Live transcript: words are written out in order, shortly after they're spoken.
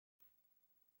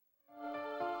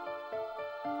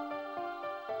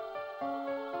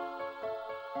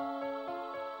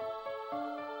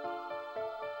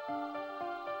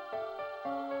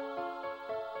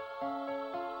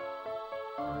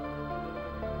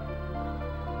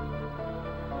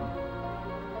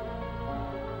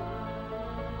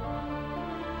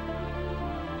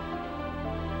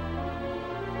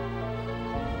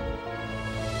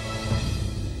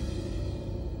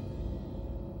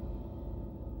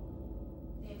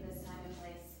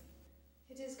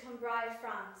Cambrai,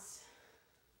 France.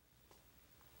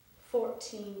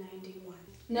 1491.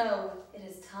 No, it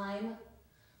is time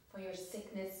for your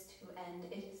sickness to end.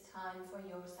 It is time for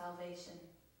your salvation.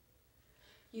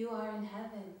 You are in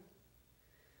heaven.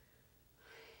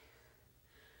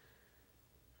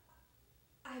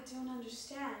 I don't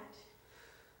understand.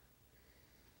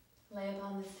 Lay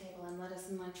upon this table and let us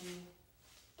enlighten you.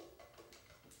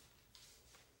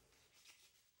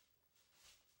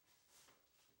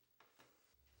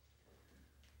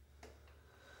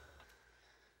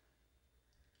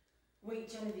 Wait,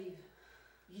 Genevieve.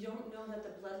 You don't know that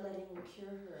the bloodletting will cure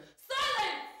her.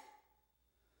 Silence!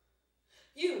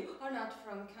 You are not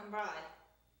from Cambrai.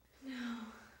 No,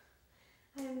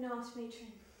 I am not,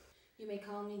 matron. You may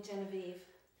call me Genevieve.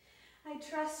 I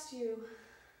trust you.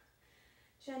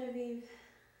 Genevieve,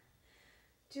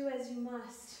 do as you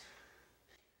must.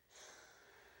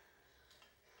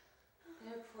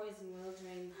 Their poison will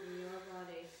drain from your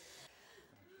body.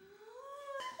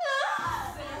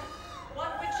 Sinner,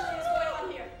 what witchery is going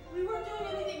on here? We weren't doing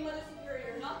anything, Mother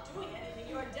Superior. Not doing anything.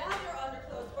 You are down your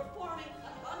underclothes performing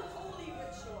an unholy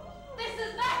ritual. This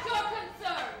is not your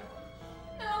concern!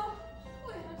 No,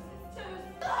 we are sisters.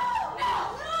 No! No!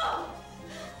 No!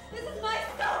 This is my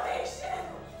salvation!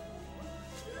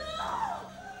 No!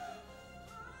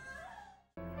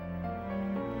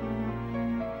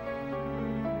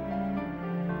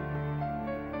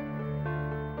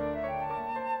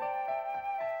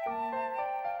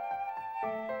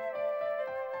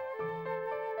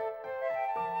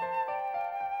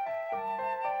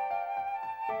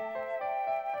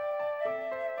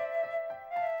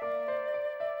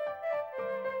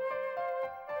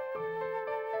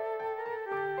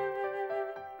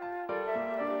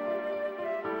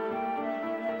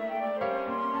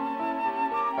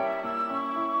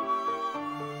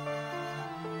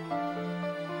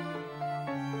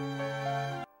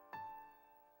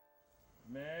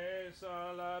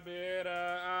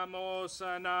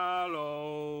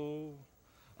 Sanalo.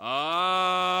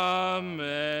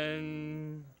 Amen.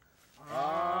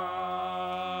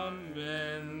 Amen.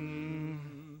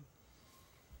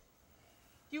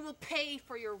 You will pay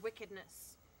for your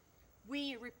wickedness.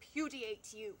 We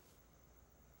repudiate you.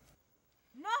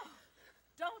 No,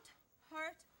 don't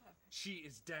hurt her. She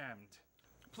is damned.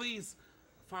 Please,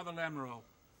 Father Lamoureux,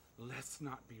 let's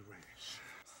not be rash.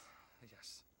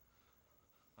 Yes.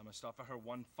 I must offer her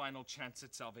one final chance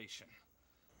at salvation.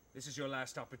 This is your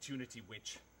last opportunity,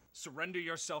 witch. Surrender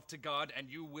yourself to God and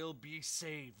you will be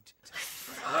saved.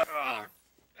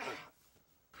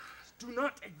 Do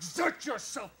not exert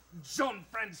yourself,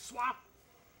 Jean-Francois!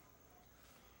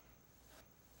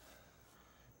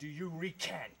 Do you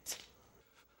recant?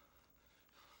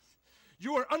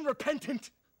 You are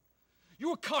unrepentant!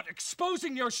 You were caught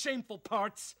exposing your shameful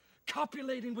parts,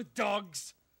 copulating with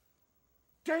dogs,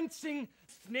 dancing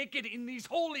naked in these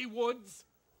holy woods,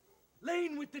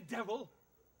 laying with the devil.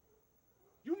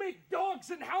 You make dogs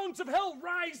and hounds of hell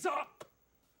rise up!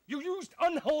 You used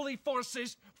unholy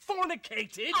forces,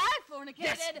 fornicated. I fornicated?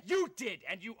 Yes, you did,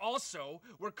 and you also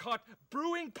were caught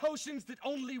brewing potions that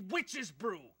only witches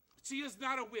brew. She is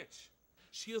not a witch.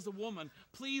 She is a woman.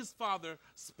 Please, Father,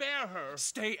 spare her.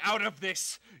 Stay out of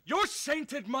this. Your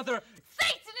sainted mother...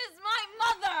 Satan is my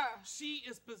mother! She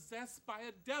is possessed by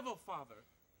a devil, Father.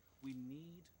 We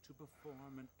need to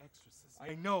perform an exorcism.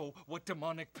 I know what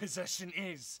demonic possession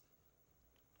is.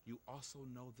 You also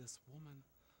know this woman.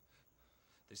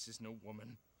 This is no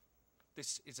woman.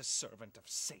 This is a servant of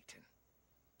Satan.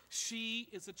 She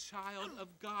is a child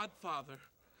of God, Father,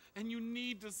 and you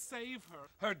need to save her.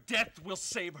 Her death will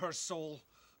save her soul.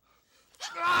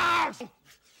 Ah!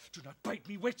 Do not bite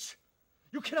me, witch.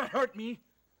 You cannot hurt me.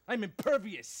 I'm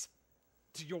impervious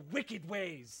to your wicked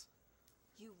ways.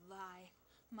 You lie.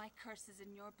 My curse is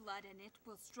in your blood, and it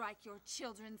will strike your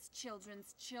children's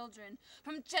children's children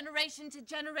from generation to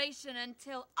generation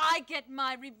until I get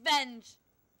my revenge.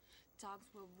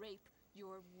 Dogs will rape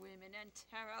your women and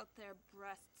tear out their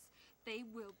breasts. They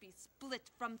will be split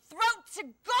from throat to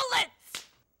gullet!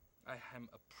 I am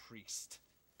a priest.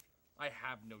 I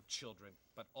have no children,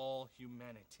 but all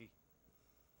humanity.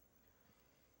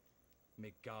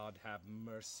 May God have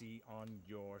mercy on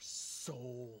your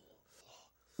soul.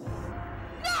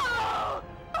 No!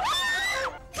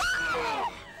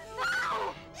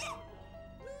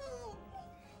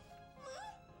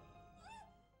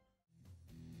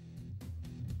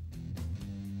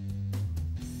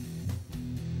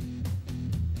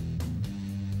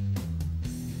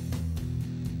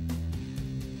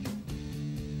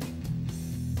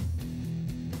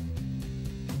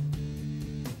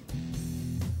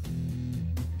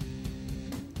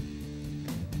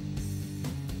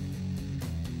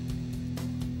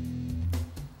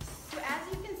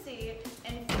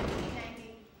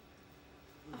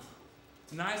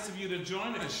 nice of you to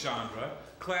join us, Chandra.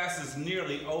 Class is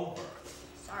nearly over.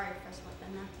 Sorry, First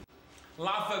Weapon.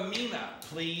 La Femina,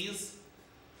 please.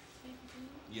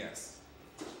 Yes.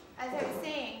 As I was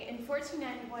saying, in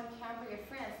 1491 Cambria,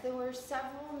 France, there were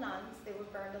several nuns that were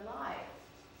burned alive.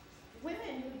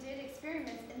 Women who did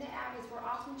experiments in the abbeys were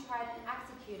often tried and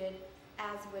executed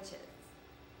as witches.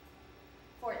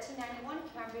 1491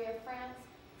 Cambria, France,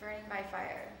 burning by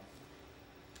fire.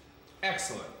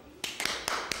 Excellent.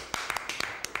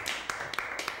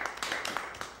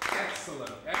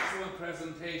 Excellent, excellent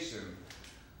presentation.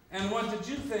 And what did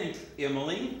you think,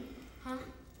 Emily? Huh?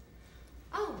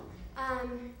 Oh,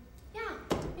 yeah,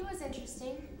 it was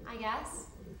interesting, I guess.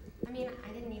 I mean,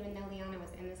 I didn't even know Leona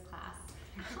was in this class.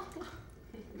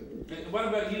 What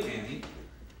about you, Annie?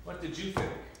 What did you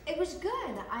think? It was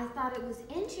good. I thought it was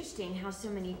interesting how so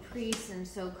many priests and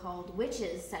so-called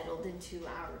witches settled into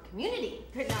our community.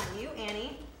 But not you,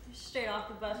 Annie. You're straight off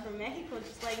the bus from Mexico,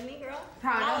 just like me, girl.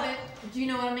 Proud of it. Do you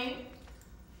know what I mean?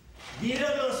 Mira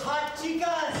those hot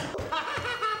chicas!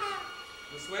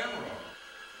 Miss Lamoureux.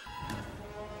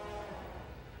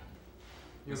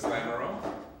 Miss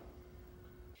Lamoureux?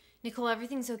 Nicole,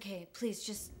 everything's okay. Please,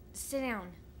 just sit down.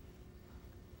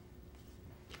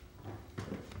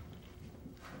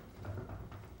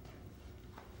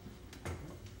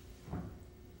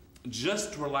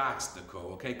 Just relax,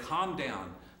 Nicole, okay? Calm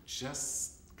down.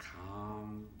 Just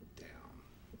calm down.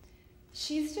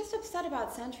 She's just upset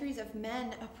about centuries of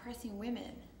men oppressing women.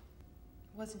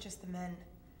 It wasn't just the men.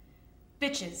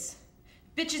 Bitches.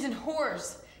 Bitches and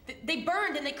whores. They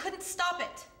burned and they couldn't stop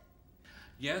it.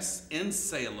 Yes, in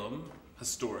Salem,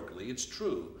 historically, it's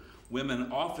true.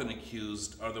 Women often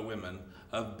accused other women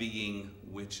of being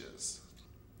witches.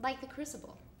 Like the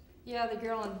crucible. Yeah, the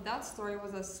girl in that story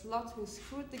was a slut who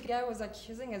screwed the guy who was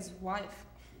accusing his wife.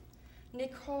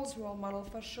 Nicole's role model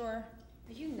for sure.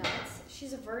 Are you nuts?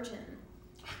 She's a virgin.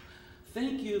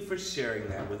 Thank you for sharing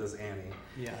that with us, Annie.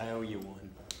 Yeah, I owe you one.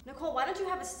 Nicole, why don't you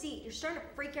have a seat? You're starting to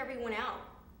freak everyone out.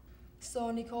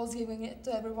 So Nicole's giving it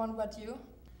to everyone but you?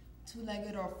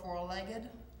 Two-legged or four-legged?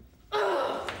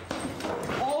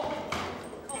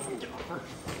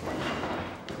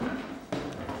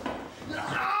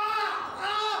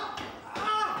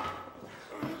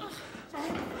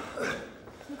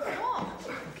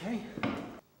 Okay.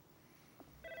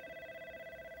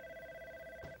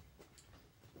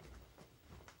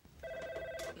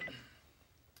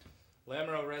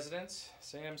 Lamoureux residence,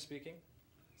 Sam speaking.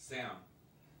 Sam,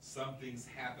 something's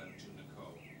happened to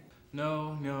Nicole.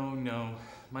 No.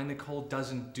 My Nicole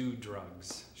doesn't do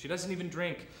drugs. She doesn't even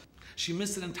drink. She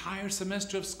missed an entire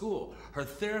semester of school. Her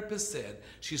therapist said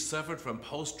she suffered from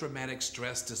post-traumatic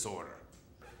stress disorder.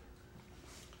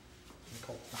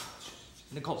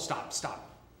 Nicole,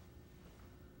 stop.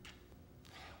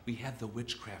 We had the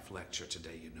witchcraft lecture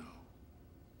today, you know.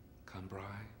 Cambrai?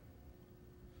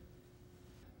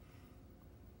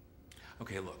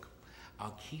 Okay, look,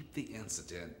 I'll keep the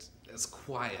incident as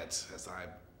quiet as I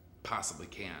possibly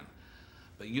can.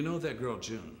 But you know that girl,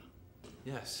 June?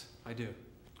 Yes, I do.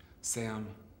 Sam,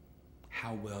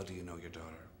 how well do you know your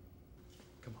daughter?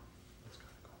 Come on, let's go,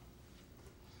 Nicole.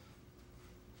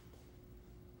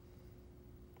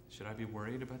 Should I be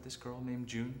worried about this girl named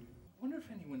June? I wonder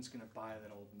if anyone's gonna buy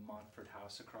that old Montfort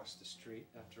house across the street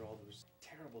after all those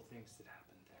terrible things that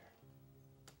happened there.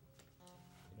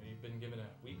 You know, you've been given a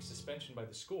week's suspension by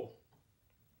the school.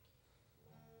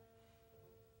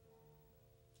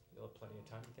 You'll have plenty of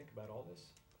time to think about all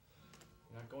this.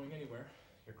 You're not going anywhere.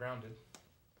 You're grounded.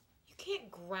 You can't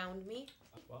ground me.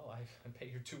 Well, I pay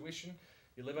your tuition.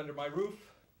 You live under my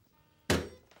roof.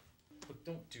 Look,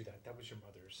 don't do that. That was your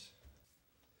mother's.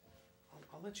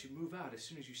 I'll let you move out as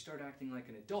soon as you start acting like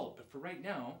an adult, but for right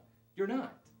now, you're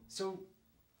not. So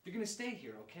you're gonna stay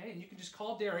here, okay? And you can just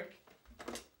call Derek.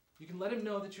 You can let him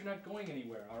know that you're not going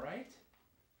anywhere, all right?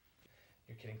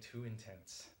 You're getting too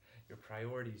intense. Your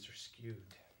priorities are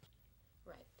skewed.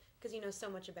 Right, because you know so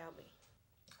much about me.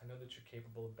 I know that you're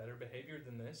capable of better behavior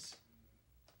than this.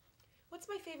 What's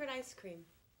my favorite ice cream?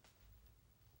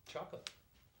 Chocolate.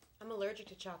 I'm allergic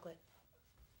to chocolate.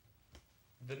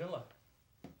 Vanilla.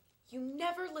 You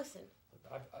never listen.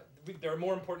 There are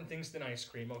more important things than ice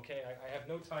cream, okay? I have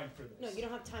no time for this. No, you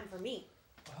don't have time for me.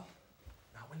 Well,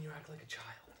 not when you act like a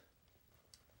child.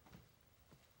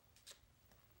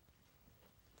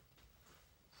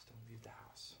 Just don't leave the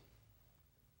house.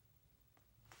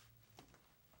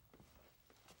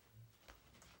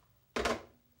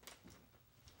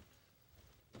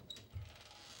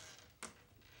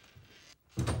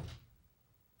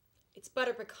 It's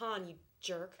butter pecan, you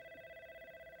jerk.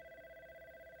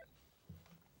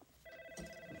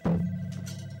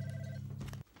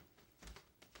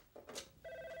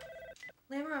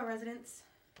 residence.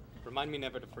 Remind me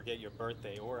never to forget your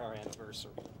birthday or our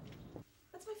anniversary.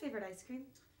 What's my favorite ice cream?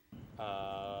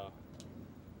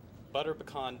 Butter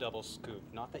pecan double scoop.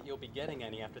 Not that you'll be getting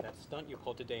any after that stunt you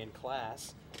pulled today in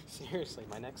class. Seriously,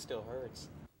 my neck still hurts.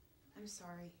 I'm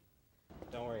sorry.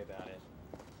 Don't worry about it.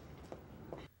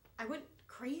 I went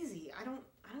crazy. I don't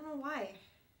know why.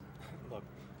 Look,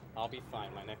 I'll be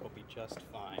fine. My neck will be just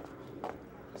fine.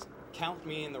 Just count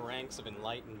me in the ranks of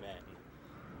enlightened men.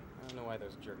 I don't know why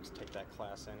those jerks take that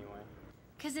class anyway.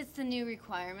 'Cause it's the new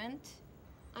requirement.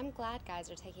 I'm glad guys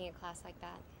are taking a class like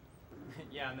that.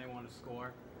 Yeah, and they want to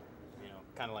score. You know,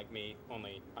 kind of like me,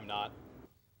 only I'm not.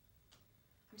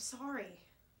 I'm sorry.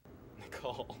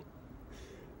 Nicole,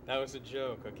 that was a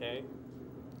joke, okay?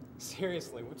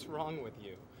 Seriously, what's wrong with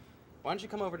you? Why don't you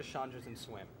come over to Chandra's and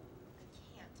swim?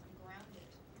 I can't. I'm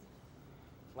grounded.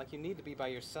 Like you need to be by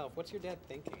yourself. What's your dad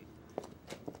thinking?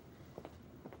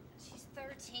 She's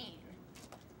 13.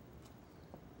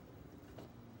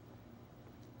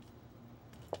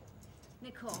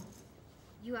 Nicole,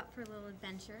 you up for a little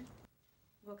adventure?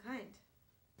 What kind?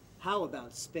 How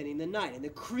about spending the night in the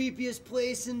creepiest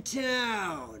place in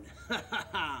town? Ha ha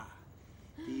ha!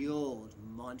 The old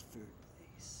Montford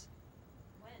place.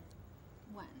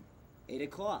 When? 8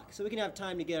 o'clock, so we can have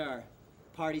time to get our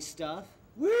party stuff.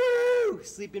 Woo!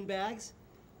 Sleeping bags.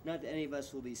 Not that any of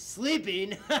us will be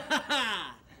sleeping. Ha ha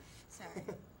ha! Sorry,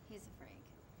 he's a freak.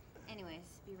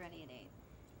 Anyways, be ready at 8.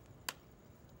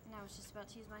 And I was just about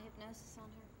to use my hypnosis on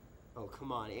her. Oh,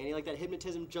 come on, Annie. Like that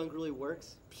hypnotism junk really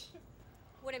works?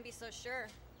 Wouldn't be so sure.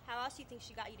 How else do you think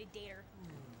she got you to date her?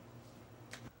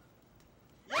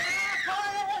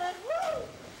 Yeah, woo!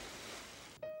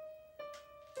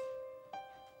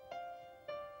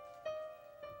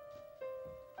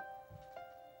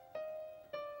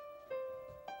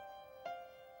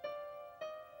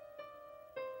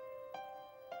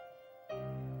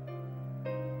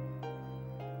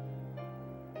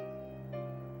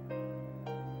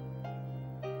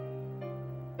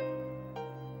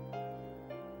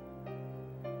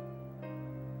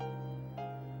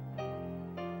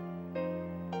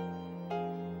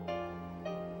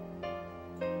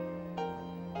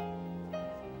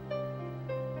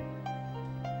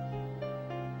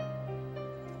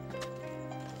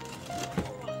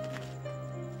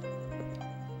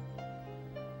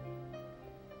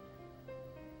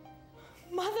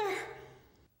 Mother!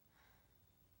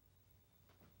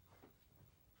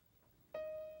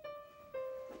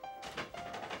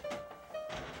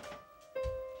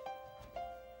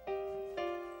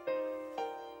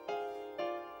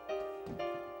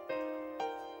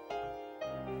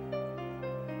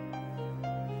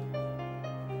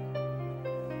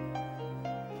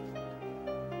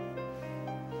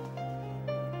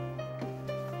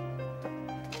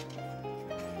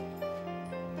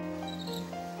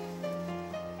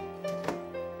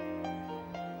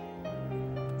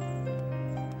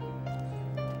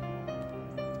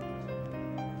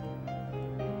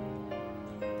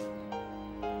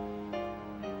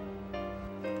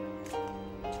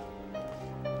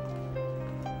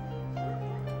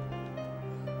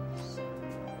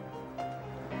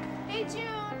 Hey, June.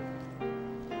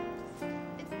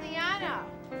 It's Liana.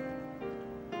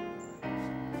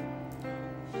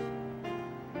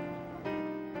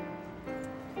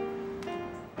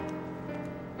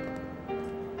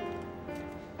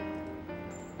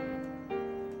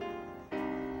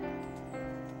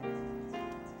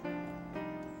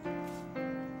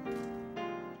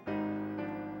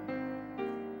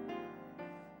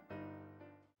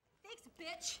 Thanks,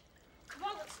 bitch. Come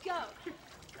on, let's go. How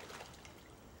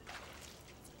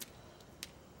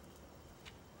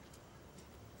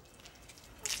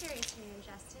serious are you,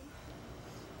 Justin?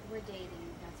 We're dating,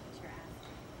 if that's what you're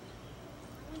asking.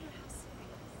 I wonder how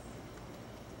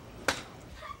serious.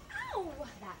 Ow!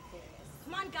 That serious.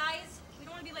 Come on, guys. We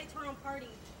don't want to be late to our own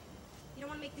party. You don't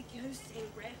want to make the ghosts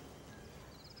angry.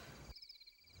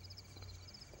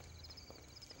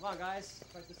 Come on, guys.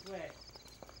 Right this way.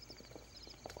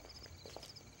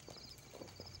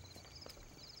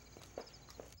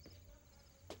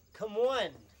 Come on.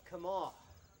 Come on.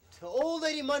 To old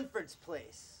lady Munford's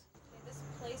place. Okay, this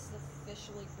place is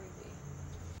officially creepy.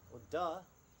 Well, duh.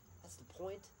 That's the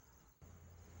point.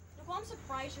 Nicole, I'm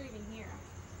surprised you're even here.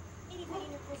 Anybody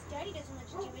Nicole's daddy doesn't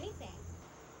let you do anything.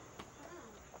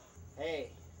 Hey,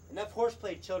 enough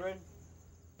horseplay, children.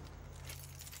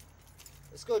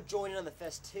 Let's go join in on the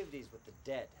festivities with the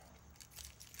dead.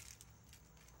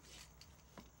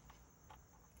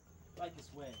 Right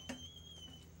this way.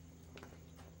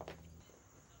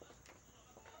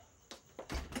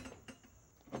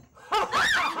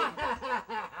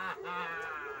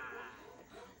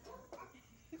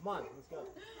 Come on, let's go.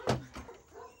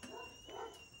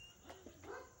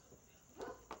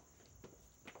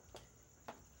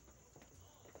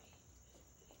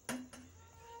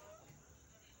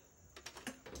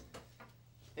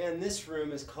 And this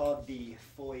room is called the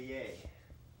foyer.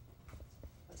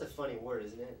 That's a funny word,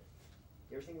 isn't it?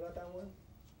 You ever think about that one?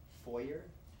 Foyer?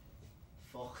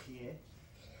 Foyer?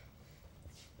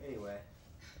 Anyway,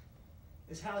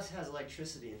 this house has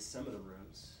electricity in some of the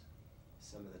rooms,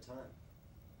 some of the time.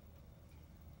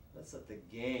 Let's let the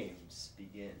games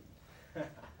begin.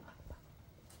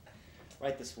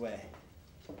 Right this way.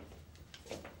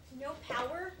 No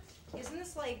power? Isn't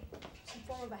this like some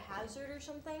form of a hazard or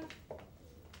something?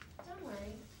 Don't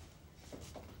worry.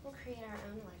 We'll create our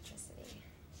own electricity.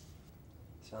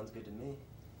 Sounds good to me.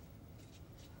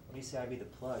 What do you say I be the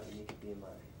plug and you could be my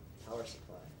power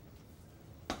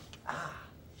supply? Ah!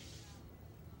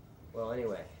 Well,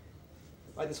 anyway,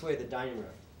 right this way to the dining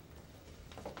room.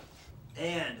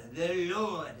 And the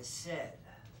Lord said,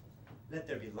 let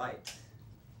there be light.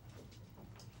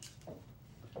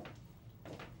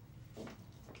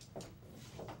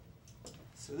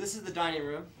 So this is the dining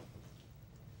room.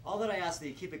 All that I ask that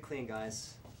you keep it clean,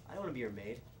 guys. I don't want to be your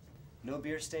maid. No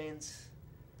beer stains,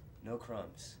 no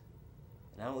crumbs.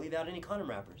 And I won't leave out any condom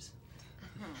wrappers.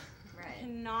 I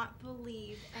cannot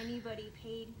believe anybody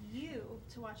paid you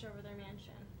to watch over their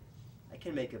mansion. I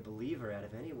can make a believer out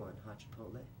of anyone, hot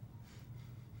Chipotle.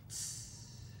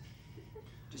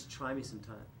 Just try me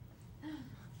sometime. No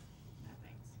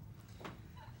thanks.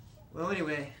 Well,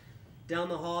 anyway, down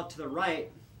the hall to the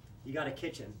right, you got a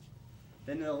kitchen.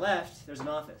 Then to the left, there's an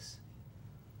office.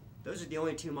 Those are the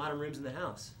only two modern rooms in the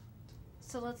house.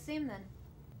 So let's see him then.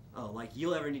 Oh, like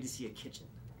you'll ever need to see a kitchen.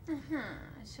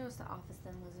 Show us the office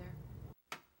then, loser.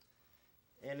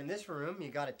 And in this room, you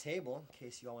got a table, in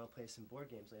case you all want to play some board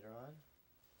games later on.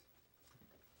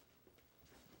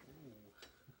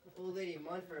 Ooh. Old Lady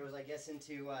Munford was, I guess,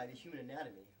 into the human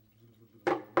anatomy.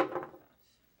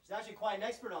 She's actually quite an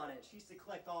expert on it. She used to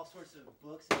collect all sorts of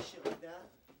books and shit like that.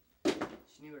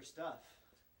 She knew her stuff.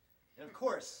 And of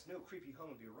course, no creepy home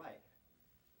would be right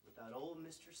without old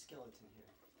Mr. Skeleton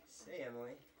here. Say,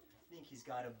 Emily, I think he's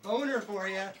got a boner for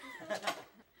you.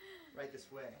 Right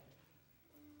this way.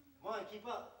 Come on, keep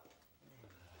up.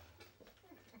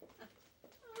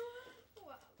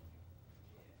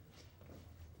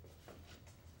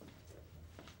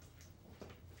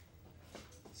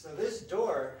 So this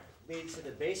door leads to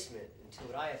the basement into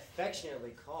what I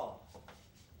affectionately call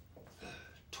the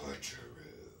torture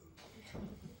room.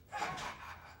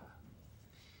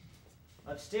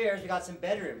 Upstairs, we got some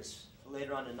bedrooms for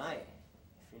later on tonight,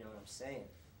 if you know what I'm saying.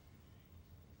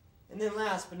 And then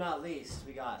last but not least,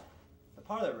 we got the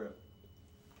parlor room.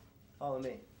 Follow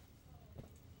me.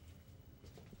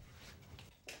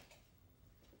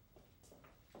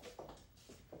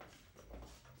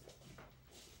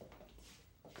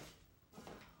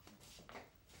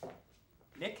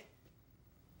 Nick?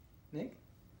 Nick?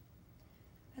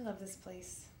 I love this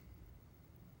place.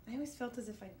 I always felt as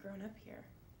if I'd grown up here.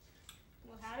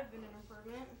 Well, had it been an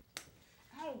apartment.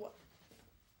 Oh,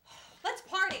 let's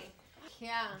party!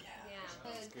 Yeah.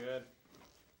 Sounds good.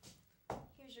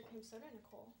 Here's your cream soda,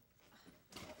 Nicole.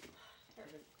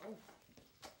 Oh,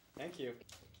 thank you.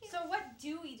 So what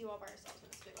do we do all by ourselves in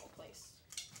this big old place?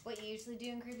 What you usually do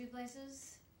in creepy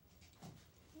places?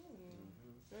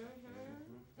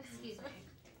 Excuse me.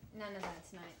 None of that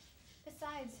tonight.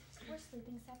 Besides, we're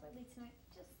sleeping separately tonight,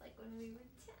 just like when we were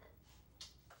 10.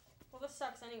 Well, this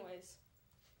sucks anyways.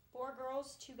 4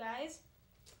 girls, 2 guys.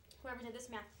 Whoever did this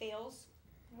math fails.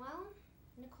 Well,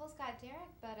 Nicole's got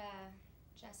Derek, but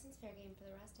Justin's fair game for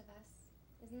the rest of us.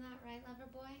 Isn't that right, lover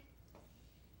boy?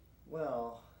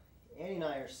 Well, Annie and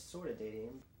I are sort of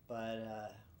dating, but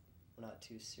we're not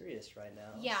too serious right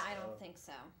now. Yeah, so. I don't think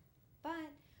so. But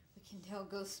we can tell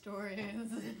ghost stories.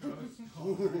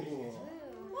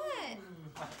 What?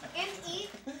 And eat.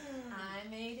 I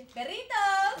made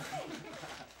burritos.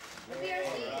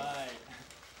 BRCs.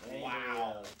 Right.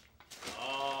 Wow.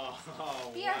 Oh,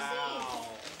 BRCs. wow.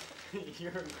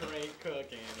 You're a great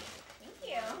cook, Annie. Thank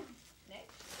you.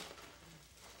 Next.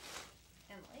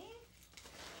 Emily.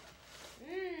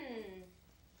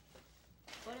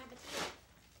 Bon appetit.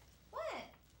 What?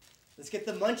 Let's get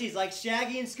the munchies like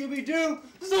Shaggy and Scooby-Doo.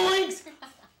 Zoinks!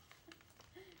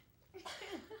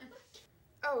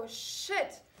 Oh,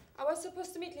 shit! I was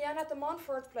supposed to meet Leanna at the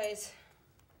Montfort place.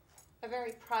 A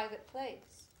very private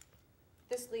place.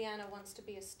 This Leanna wants to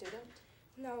be a student?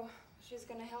 No, she's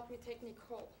gonna help me take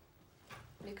Nicole.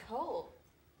 Nicole?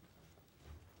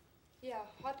 Yeah,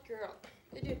 hot girl,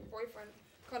 idiot boyfriend,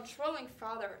 controlling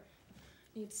father.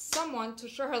 Needs someone to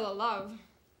show her the love.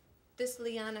 This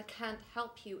Liana can't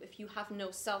help you if you have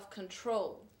no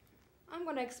self-control. I'm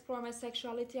gonna explore my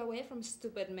sexuality away from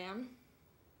stupid men.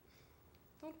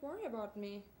 Don't worry about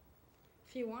me.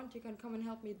 If you want, you can come and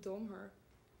help me dome her.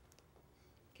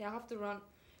 Okay, I have to run.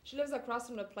 She lives across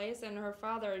from the place and her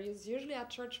father is usually at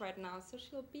church right now, so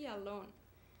she'll be alone.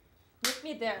 Meet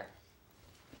me there.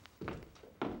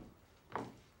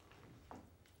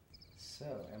 So,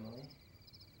 Emily,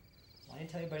 why didn't you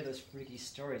tell anybody those freaky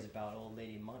stories about old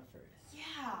Lady Montfort?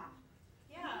 Yeah.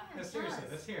 No, seriously,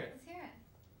 let's hear it. Let's hear it.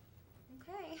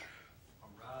 Okay. All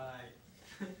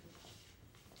right.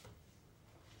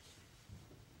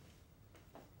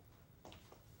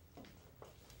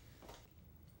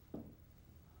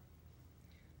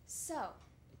 So,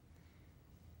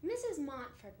 Mrs.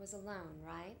 Montfort was alone,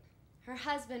 right? Her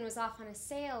husband was off on a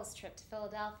sales trip to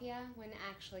Philadelphia when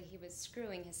actually he was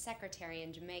screwing his secretary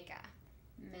in Jamaica.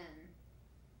 Men.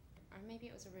 Or maybe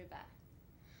it was Aruba.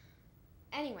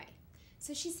 Anyway,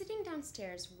 so she's sitting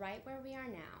downstairs right where we are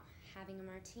now, having a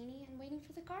martini and waiting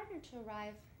for the gardener to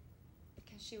arrive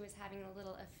because she was having a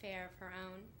little affair of her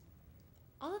own.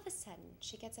 All of a sudden,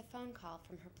 she gets a phone call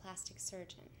from her plastic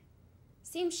surgeon.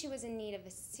 Seems she was in need of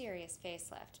a serious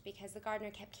facelift because the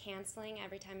gardener kept canceling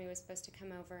every time he was supposed to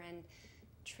come over and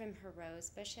trim her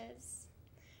rose bushes.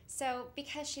 So,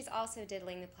 because she's also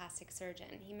diddling the plastic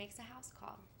surgeon, he makes a house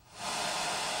call.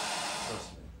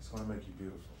 Trust me, it's gonna make you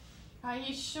beautiful. Are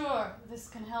you sure this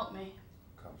can help me?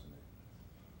 Come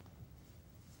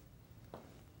to me.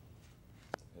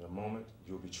 In a moment,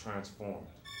 you'll be transformed.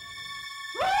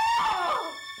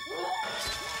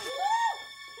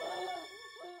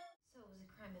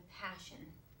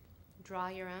 Passion. Draw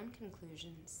your own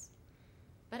conclusions.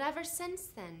 But ever since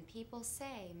then, people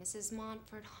say Mrs.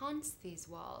 Montfort haunts these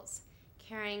walls,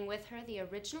 carrying with her the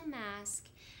original mask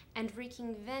and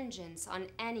wreaking vengeance on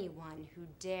anyone who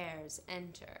dares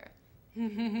enter.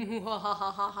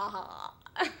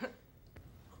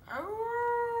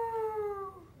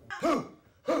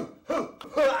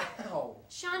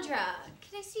 Chandra,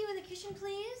 can I see you in the kitchen,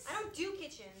 please? I don't do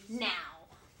kitchens. Now.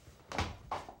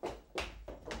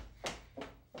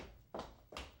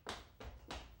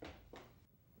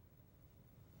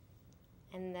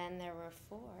 And then there were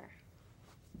 4.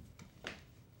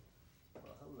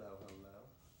 Well, hello, hello.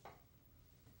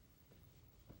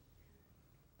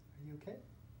 Are you okay?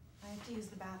 I have to use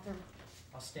the bathroom.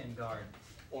 I'll stand guard.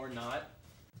 Or not.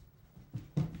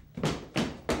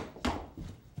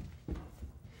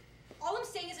 All I'm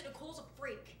saying is that Nicole's a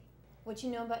freak. What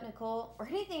you know about Nicole, or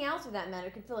anything else for that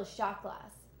matter, could fill a shot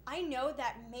glass. I know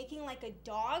that making like a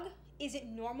dog isn't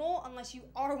normal unless you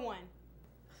are one.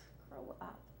 Grow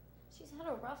up. She's had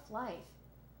a rough life.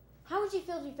 How would you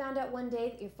feel if you found out one day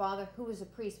that your father, who was a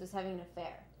priest, was having an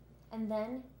affair? And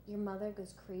then your mother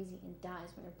goes crazy and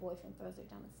dies when her boyfriend throws her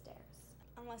down the stairs.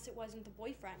 Unless it wasn't the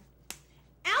boyfriend.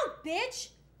 Ow, bitch!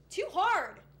 Too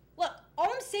hard! Look,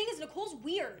 all I'm saying is Nicole's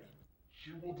weird.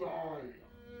 She will die.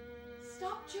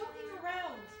 Stop joking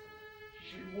around.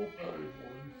 She will pay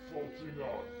for insulting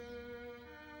us.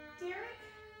 Derek?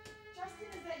 Justin,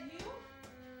 is that you?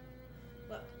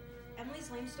 Look, Emily's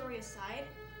lame story aside,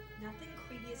 nothing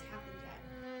creepy has happened yet.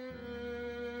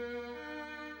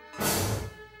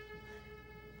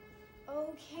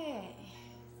 Okay.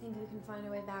 Think we can find a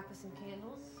way back with some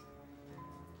candles?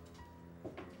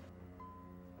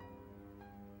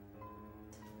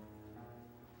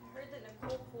 I heard that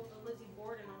Nicole pulled a Lizzie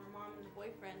Borden on her mom and her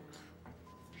boyfriend.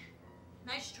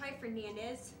 Nice try,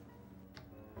 Fernandez.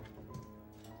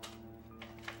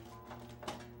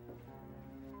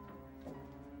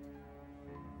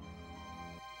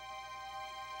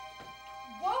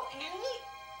 Whoa, Annie!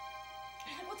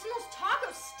 What's in those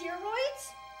tacos? Steroids?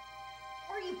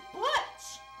 Or are you butch?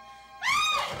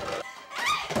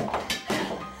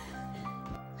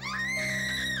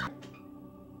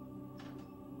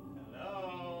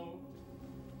 Hello?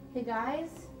 Hey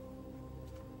guys?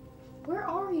 Where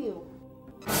are you?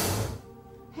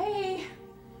 Hey!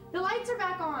 The lights are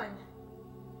back on!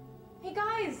 Hey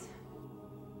guys!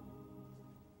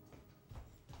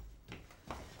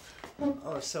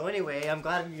 Oh, so anyway, I'm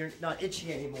glad you're not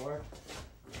itchy anymore.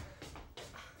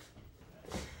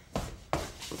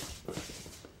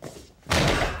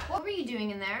 What were you doing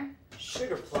in there?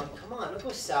 Sugar plum, come on, don't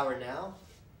go sour now.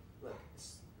 Look,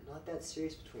 it's not that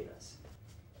serious between us.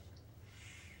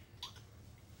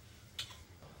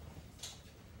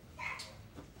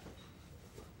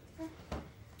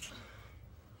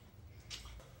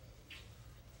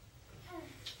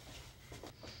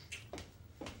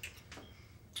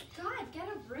 God, get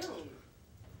a room.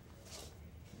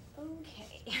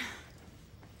 Okay.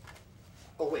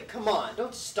 Oh wait, come on,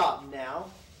 don't stop now.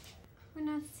 We're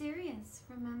not serious,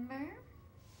 remember?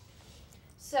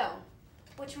 So,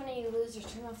 which one of you losers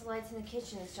turned off the lights in the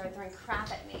kitchen and started throwing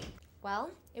crap at me? Well,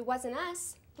 it wasn't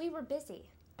us. We were busy.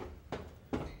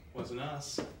 Wasn't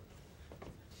us.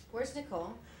 Where's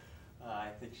Nicole? I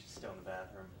think she's still in the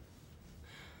bathroom.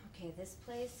 Okay, this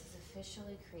place is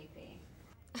officially creepy.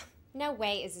 No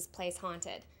way is this place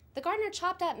haunted. The gardener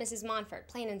chopped up Mrs. Montfort,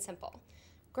 plain and simple.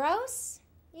 Gross?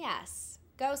 Yes.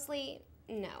 Ghostly?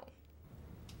 No.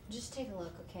 Just take a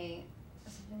look, okay?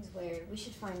 Something's weird. We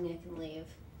should find Nick and leave.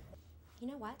 You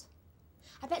know what?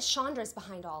 I bet Chandra's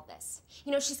behind all this.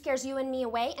 You know, she scares you and me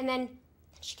away, and then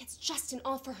she gets Justin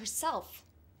all for herself.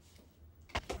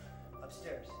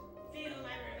 Upstairs. Feel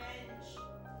my revenge.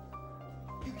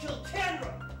 You killed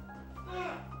Tandra!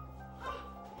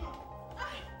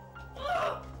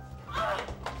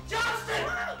 Justin!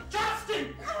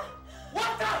 Justin!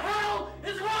 What the hell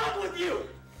is wrong with you?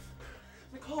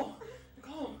 Nicole,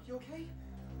 you okay?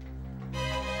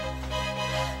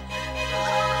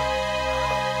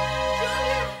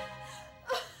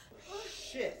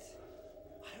 Shit.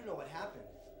 I don't know what happened.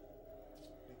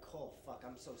 Nicole, fuck,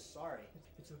 I'm so sorry.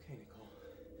 It's okay, Nicole.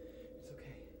 It's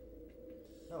okay.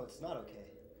 No, it's not okay.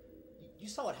 You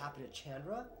saw what happened to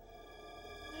Chandra?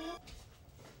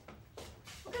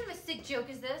 What kind of a sick joke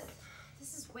is this?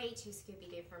 This is way too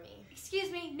Scooby-Doo for me. Excuse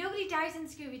me, nobody dies in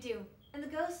Scooby-Doo. And the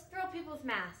ghosts throw people with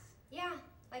masks. Yeah,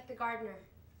 like the gardener.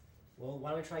 Well, why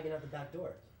don't we try getting out the back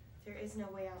door? There is no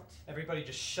way out. Everybody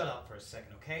just shut up for a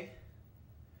second, okay?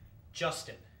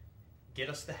 Justin, get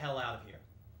us the hell out of here.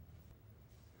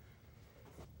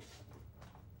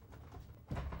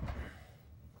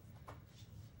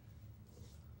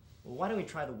 Well, why don't we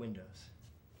try the windows?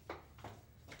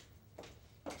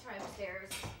 Try upstairs.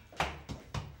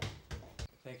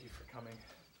 Thank you for coming.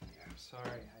 Yeah, I'm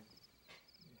sorry.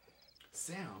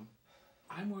 Sam,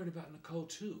 I'm worried about Nicole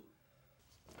too.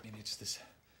 Maybe it's this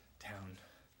town.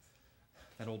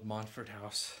 That old Montfort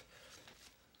house.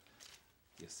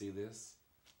 You see this?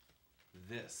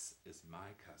 This is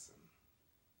my cousin.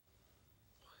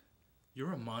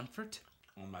 You're a Montfort?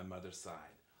 On my mother's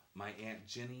side. My Aunt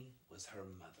Jenny was her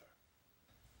mother.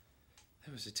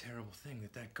 That was a terrible thing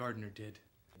that gardener did.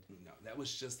 No, that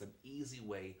was just an easy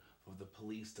way for the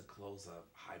police to close a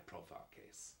high-profile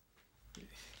case.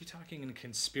 You talking in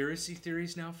conspiracy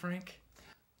theories now, Frank?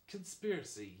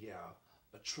 Conspiracy, yeah,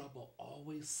 but trouble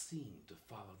always seemed to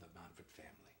follow the Montfort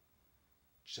family.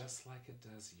 Just like it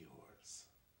does yours.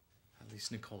 At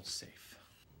least Nicole's safe.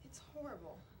 It's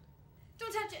horrible.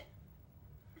 Don't touch it!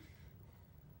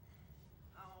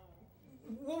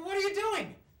 Well, what are you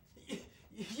doing?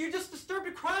 You just disturbed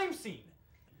a crime scene.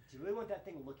 Do you really want that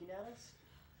thing looking at us?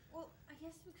 Well, I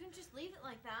guess we couldn't just leave it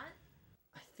like that.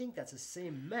 I think that's the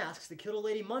same masks that killed old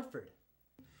Lady Montfort.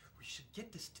 We should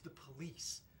get this to the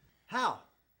police. How?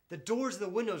 The doors and the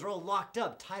windows are all locked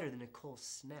up, tighter than Nicole's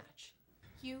snatch.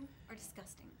 You are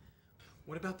disgusting.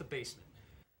 What about the basement?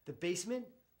 The basement?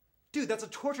 Dude, that's a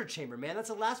torture chamber, man. That's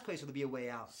the last place where there'll be a way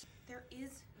out. There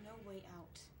is no way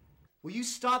out. Will you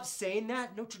stop saying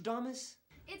that, Nostradamus?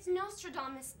 It's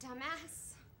Nostradamus,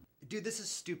 dumbass. Dude, this is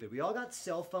stupid. We all got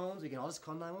cell phones. We can all just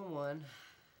call 911.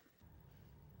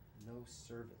 No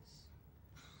service.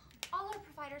 All our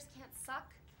providers can't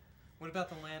suck. What about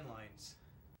the landlines?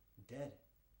 Dead.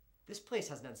 This place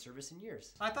hasn't had service in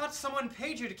years. I thought someone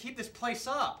paid you to keep this place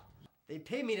up. They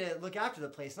paid me to look after the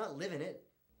place, not live in it.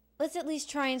 Let's at least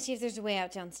try and see if there's a way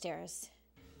out downstairs.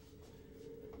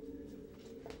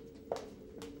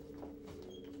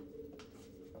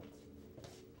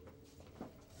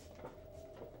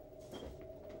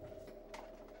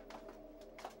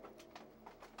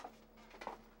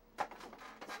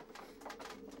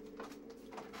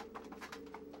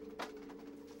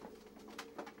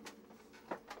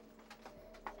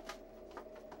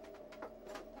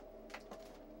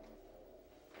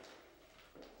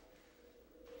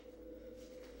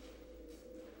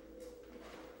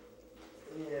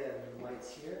 Yeah,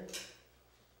 lights here.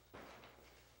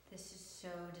 This is so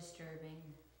disturbing.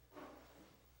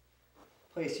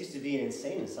 Place used to be an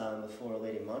insane asylum before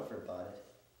Lady Montfort bought it.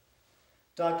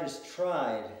 Doctors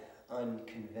tried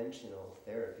unconventional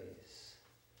therapies.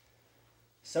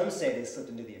 Some say they slipped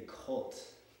into the occult.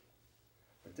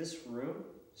 But this room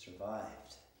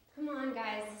survived. Come on,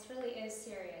 guys, this really is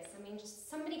serious. I mean, just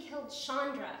somebody killed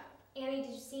Chandra. Annie,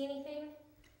 did you see anything?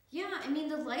 Yeah, I mean,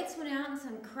 the lights went out and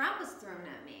some crap was thrown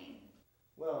at me.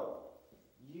 Well,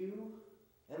 you,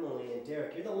 Emily, and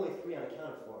Derek, you're the only three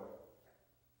unaccounted for.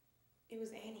 It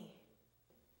was Annie.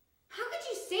 How could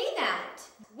you say that?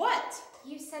 What?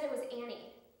 You said it was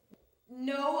Annie.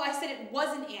 No, I said it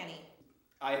wasn't Annie.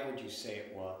 I heard you say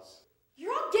it was.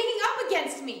 You're all ganging up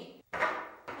against me.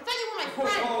 my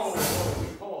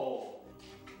friends! Oh.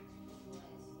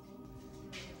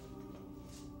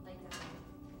 Like that.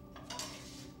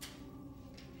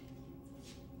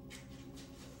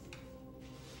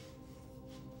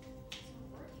 It's not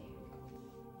working.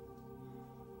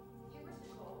 Hey, where's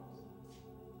Nicole?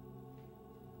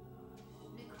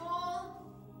 Nicole!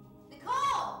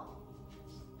 Nicole!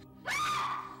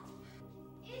 Ah!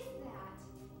 Is that?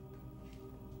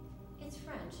 It's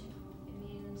French. It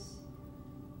means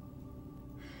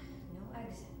no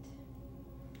exit.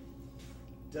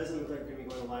 Doesn't look like we're gonna be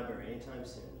going to the library anytime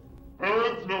soon.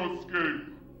 There is no escape.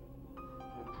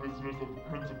 We're prisoners of the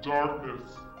Prince of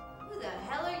Darkness. Who the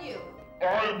hell are you?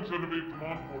 I am Genevieve de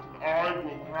Montfort, and I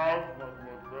will have my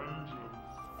blood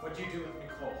vengeance. What'd you do with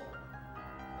Nicole?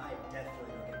 I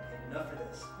definitely don't get paid enough for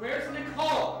this. Where's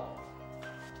Nicole?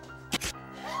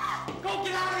 Go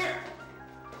get out of here!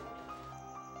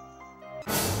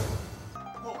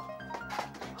 Whoa!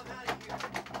 I'm out of here.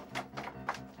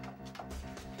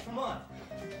 Come on.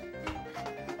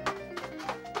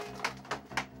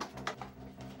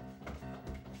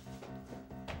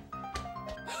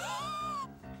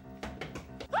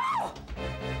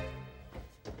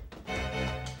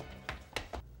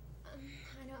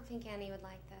 I don't think Annie would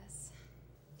like this.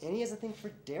 Annie has a thing for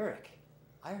Derek.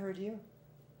 I heard you.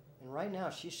 And right now,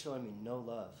 she's showing me no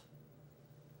love.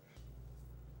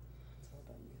 It's all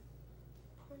about you.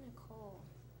 Poor Nicole.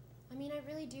 I mean, I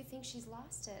really do think she's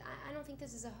lost it. I don't think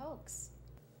this is a hoax.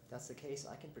 If that's the case,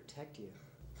 I can protect you.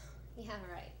 Yeah,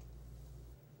 right.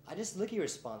 I just look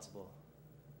irresponsible.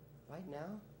 Right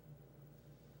now,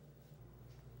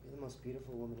 you're the most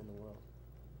beautiful woman in the world.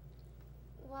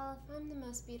 Well, if I'm the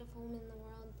most beautiful woman in the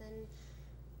world, then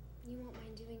you won't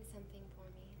mind doing something for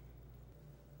me.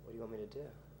 What do you want me to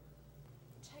do?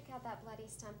 Check out that bloody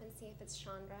stump and see if it's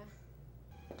Chandra.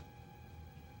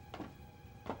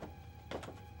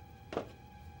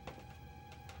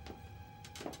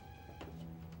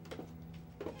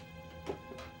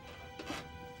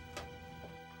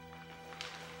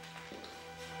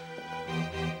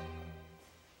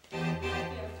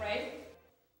 You afraid?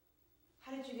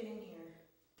 How did you get in here?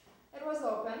 It was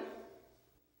open.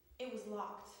 It was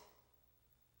locked.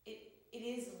 It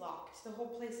is locked. The whole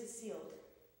place is sealed.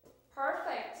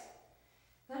 Perfect.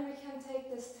 Then we can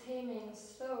take this taming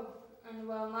slow and,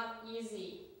 well, not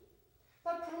easy.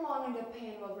 But prolonging the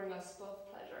pain will bring us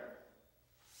both pleasure.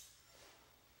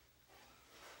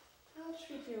 I'll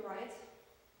treat you right.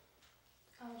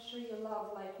 I'll show you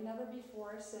love like never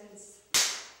before since...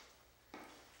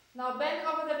 Now bend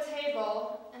over the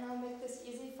table and I'll make this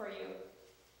easy for you.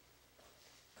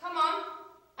 Come on,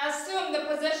 assume the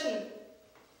position.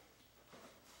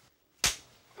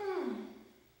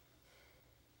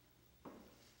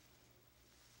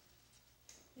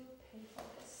 You'll pay for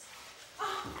this.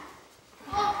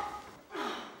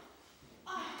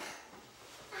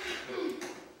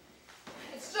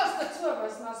 It's just the two of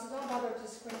us now, so don't bother to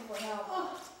scream for help.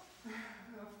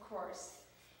 Of course.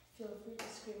 Feel free to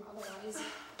scream otherwise.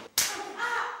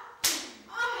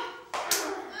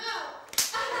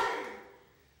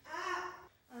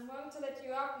 I'm going to let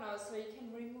you up now so you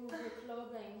can remove your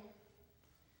clothing.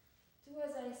 Do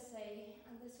as I say,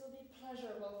 and this will be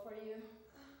pleasurable for you.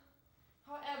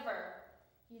 However,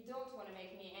 you don't want to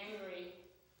make me angry.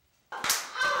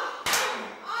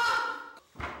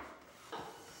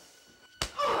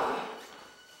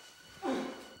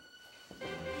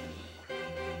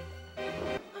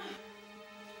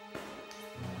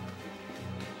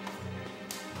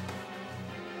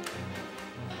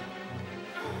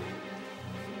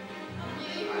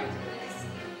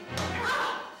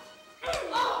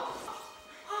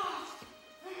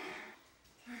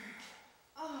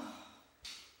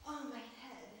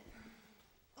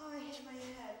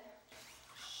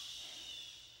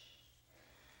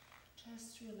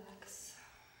 Just relax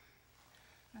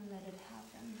and let it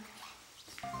happen.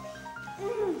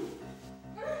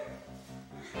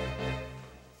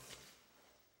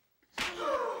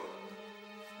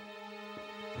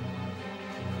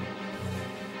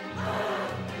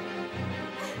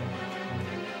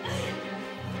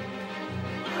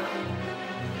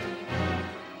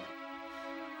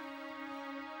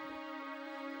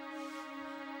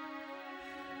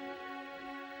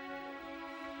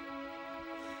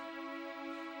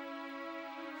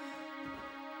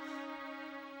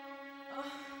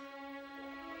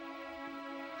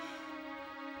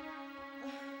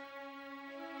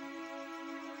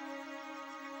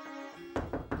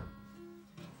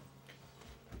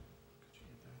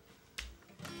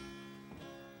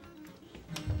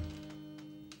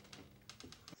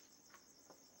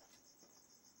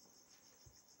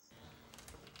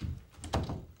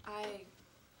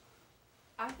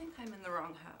 think I'm in the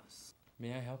wrong house.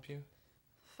 May I help you?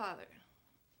 Father,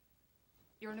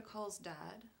 you're Nicole's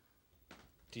dad?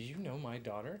 Do you know my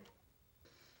daughter?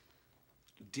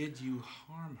 Did you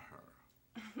harm her?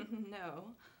 No,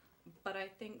 but I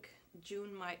think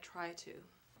June might try to.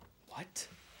 What?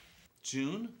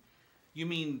 June? You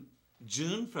mean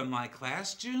June from my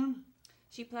class, June?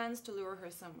 She plans to lure her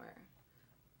somewhere.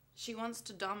 She wants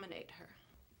to dominate her.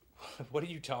 What are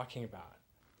you talking about?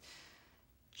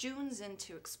 June's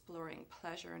into exploring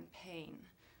pleasure and pain.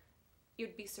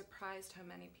 You'd be surprised how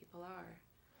many people are.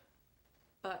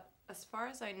 But as far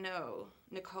as I know,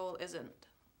 Nicole isn't.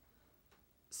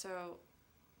 So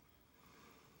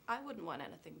I wouldn't want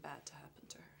anything bad to happen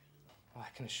to her. Well,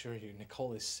 I can assure you,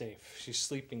 Nicole is safe. She's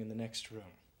sleeping in the next room.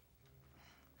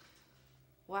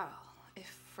 Well,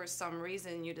 if for some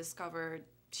reason you discover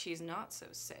she's not so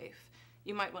safe,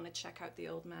 you might want to check out the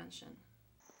old mansion.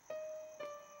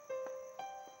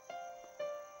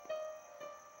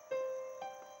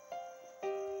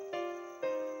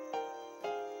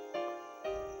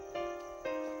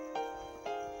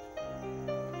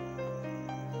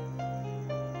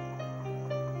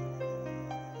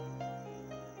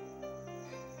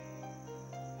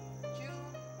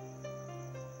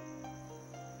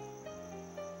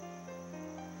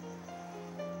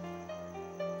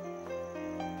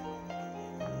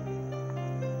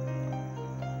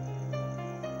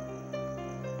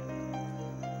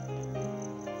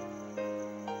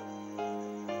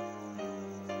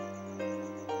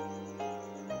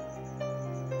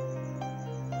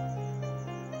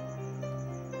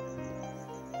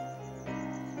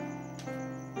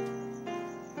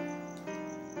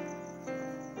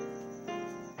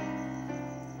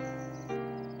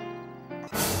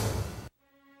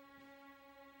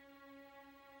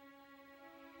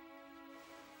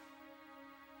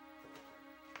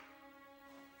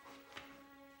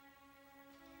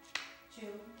 June,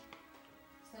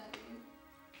 is that you?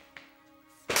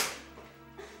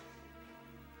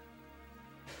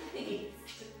 Please.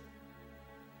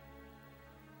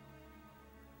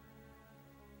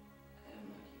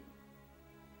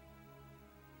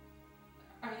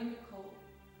 Are you Nicole?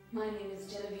 My name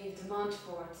is Genevieve de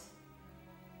Montfort.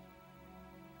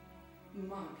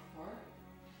 Montfort?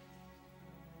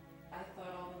 I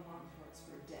thought all the Montforts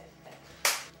were dead.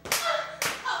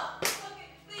 Oh, okay,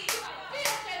 please. I'll pay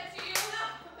attention to you.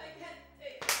 Stop. I can't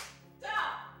take it.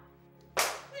 Stop.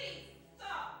 Please,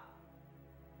 stop.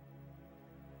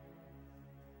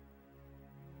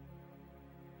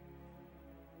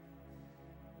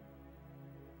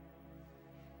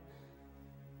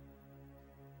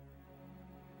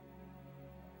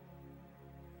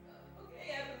 Okay,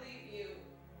 I believe you.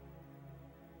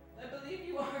 I believe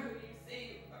you are who you say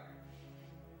you are.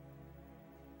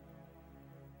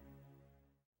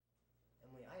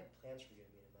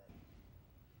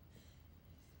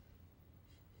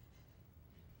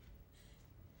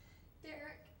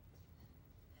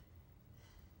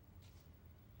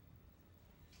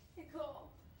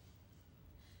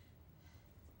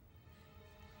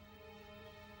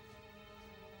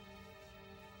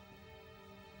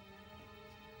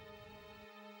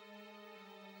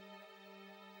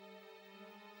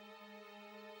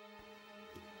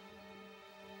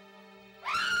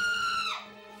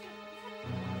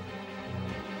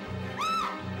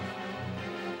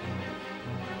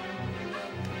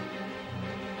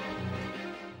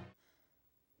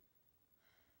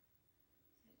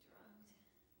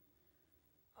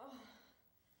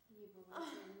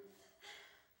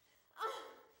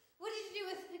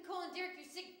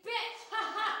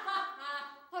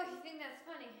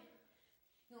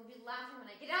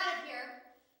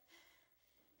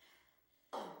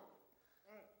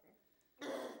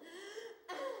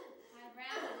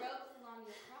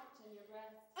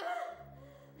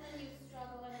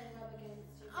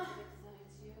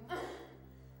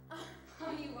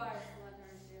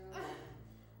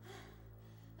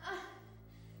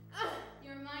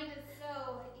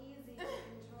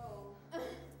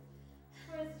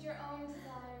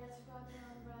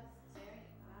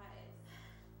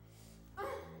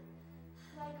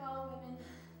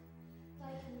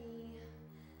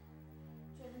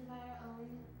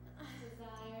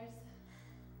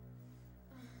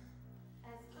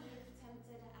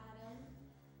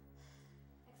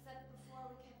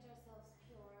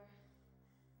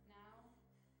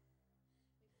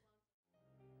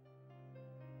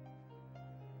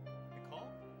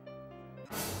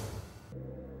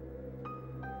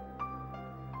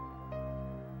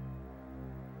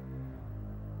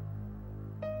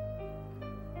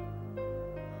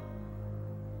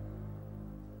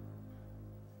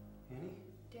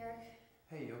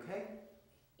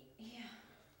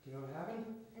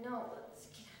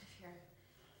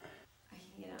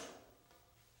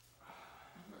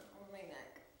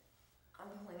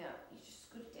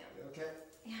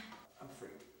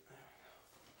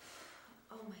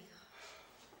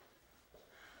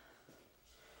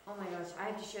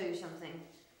 to show you something.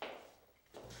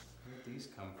 Where'd these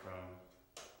come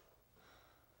from?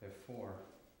 They're 4.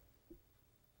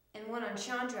 And one on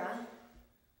Chandra.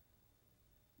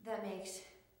 That makes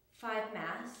 5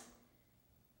 masks.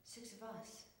 6 of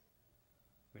us.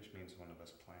 Which means one of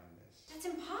us planned this. That's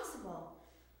impossible.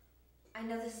 I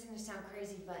know this is gonna sound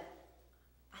crazy, but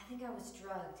I think I was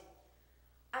drugged.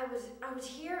 I was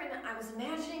here and I was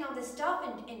imagining all this stuff,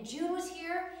 and June was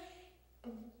here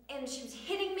and she was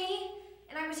hitting me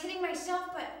and I was hitting myself,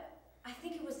 but I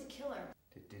think it was the killer.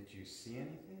 Did you see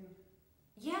anything?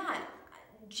 Yeah,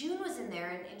 June was in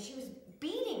there and she was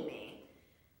beating me.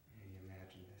 Yeah, you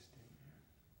imagined this, didn't you?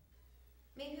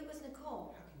 Maybe it was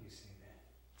Nicole. How can you say that?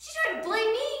 She tried to blame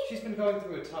me. She's been going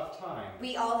through a tough time.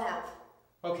 We all have.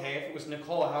 Okay, if it was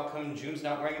Nicole, how come June's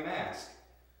not wearing a mask?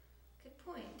 Good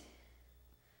point.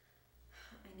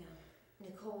 I know.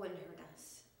 Nicole wouldn't hurt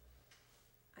us.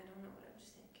 I don't know what I was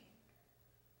thinking.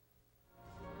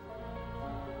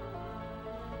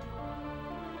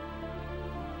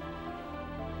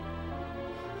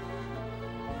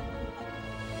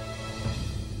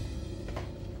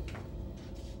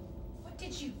 What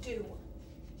did you do?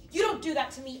 You don't do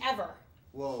that to me ever.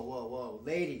 Whoa, whoa, whoa.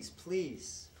 Ladies,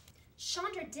 please.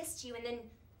 Chandra dissed you, and then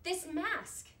this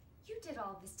mask. You did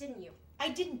all of this, didn't you? I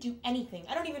didn't do anything.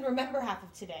 I don't even remember half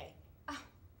of today. Oh,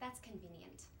 that's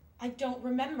convenient. I don't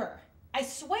remember. I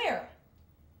swear.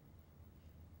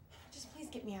 Just please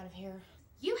get me out of here.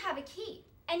 You have a key,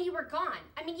 and you were gone.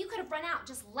 I mean, you could have run out,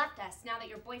 just left us now that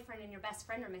your boyfriend and your best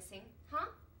friend are missing, huh?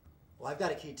 Well, I've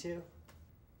got a key too.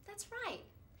 That's right.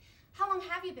 How long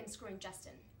have you been screwing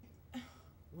Justin?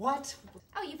 What?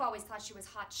 Oh, you've always thought she was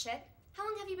hot shit. How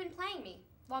long have you been playing me?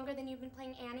 Longer than you've been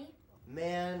playing Annie?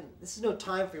 Man, this is no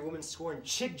time for your women scoring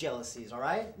chick jealousies, all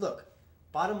right? Look,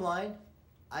 bottom line,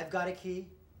 I've got a key,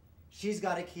 she's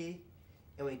got a key,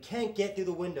 and we can't get through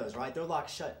the windows, right? They're locked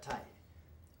shut tight.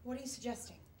 What are you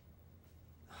suggesting?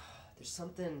 There's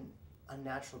something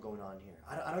unnatural going on here.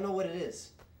 I don't know what it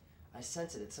is. I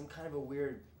sense it. It's some kind of a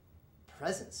weird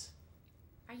presence.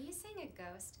 Are you saying a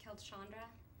ghost killed Chandra?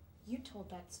 You told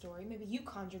that story. Maybe you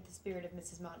conjured the spirit of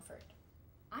Mrs. Montfort.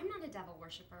 I'm not a devil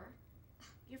worshiper.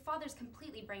 Your father's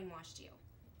completely brainwashed you.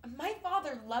 My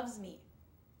father loves me.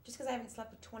 Just because I haven't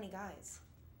slept with 20 guys.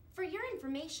 For your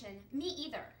information, me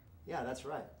either. Yeah, that's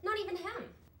right. Not even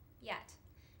him. Yet.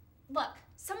 Look,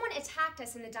 someone attacked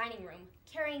us in the dining room,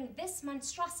 carrying this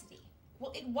monstrosity.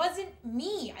 Well, it wasn't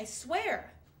me, I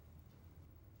swear.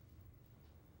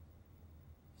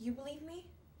 You believe me?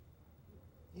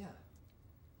 Yeah.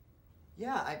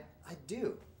 Yeah, I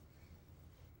do.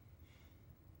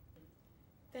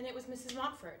 Then it was Mrs.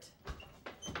 Montfort.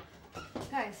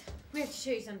 Guys, we have to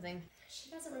show you something. She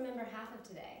doesn't remember half of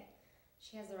today.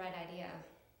 She has the right idea.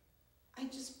 I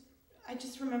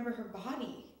just remember her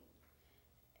body.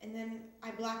 And then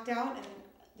I blacked out, and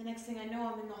the next thing I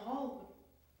know, I'm in the hall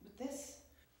with this.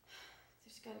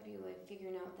 There's gotta be a way of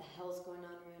figuring out what the hell's going on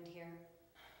around here.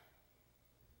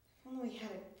 If only we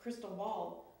had a crystal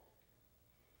ball.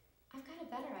 I've got a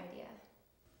better idea.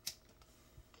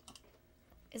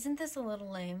 Isn't this a little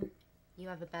lame? You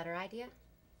have a better idea?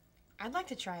 I'd like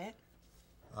to try it.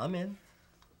 I'm in.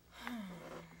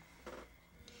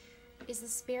 Is the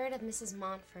spirit of Mrs.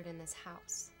 Montfort in this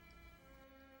house?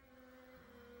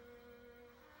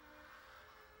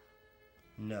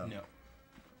 No. No.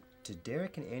 Did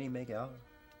Derek and Annie make out?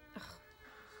 Ugh.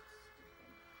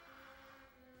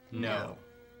 No.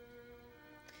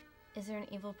 Is there an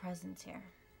evil presence here?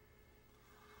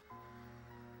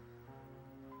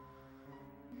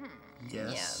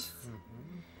 Yes.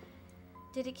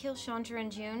 Did it kill Chandra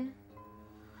and June?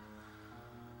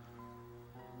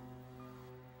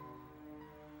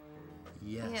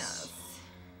 Yes.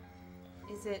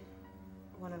 Is it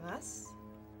one of us?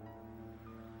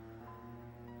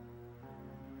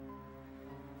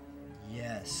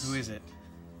 Yes. Who is it?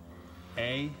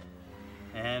 A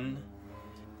N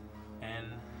N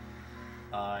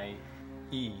I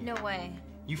E. No way.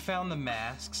 You found the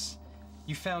masks.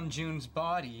 You found June's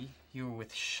body. You were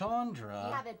with Chandra.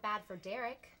 You have it bad for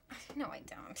Derek. No, I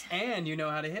don't. And you know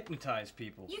how to hypnotize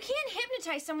people. You can't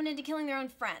hypnotize someone into killing their own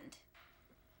friend.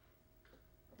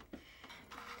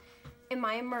 Am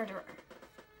I a murderer?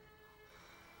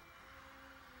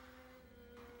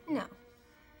 No.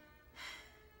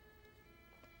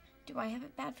 Do I have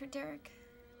it bad for Derek?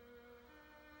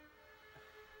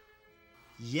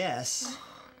 Yes.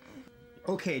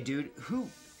 Okay, dude.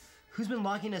 Who's been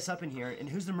locking us up in here, and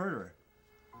who's the murderer?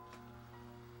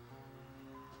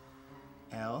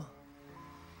 L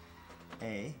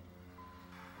A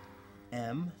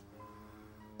M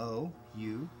O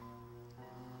U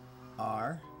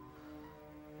R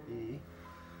E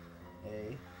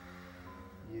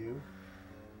A-U-X?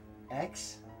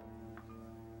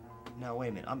 No, wait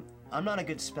a minute. I'm not a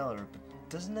good speller, but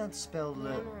doesn't that spell the...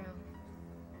 Lamero.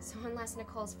 So unless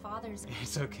Nicole's father's...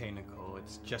 It's okay, Nicole.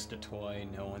 It's just a toy.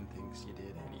 No one thinks you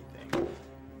did anything.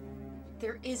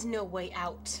 There is no way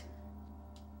out.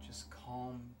 Just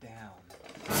calm down.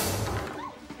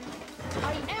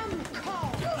 I am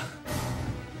Nicole!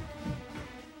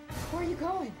 Where are you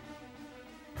going?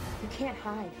 You can't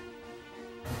hide.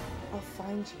 I'll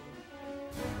find you.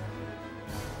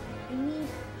 I need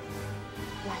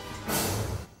light.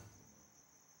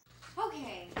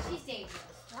 Okay, she's dangerous.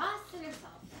 Lost in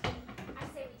herself. I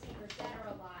say we take her dead or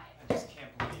alive. I just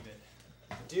can't believe it.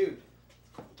 Dude,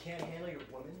 you can't handle your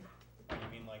woman? You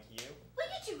mean like you? Will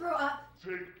you two grow up?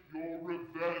 Take your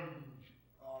revenge.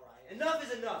 All right, enough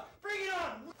is enough. Bring it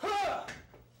on! Huh!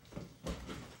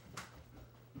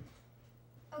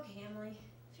 Okay, Emily.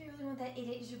 If you really want that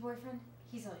idiot as your boyfriend,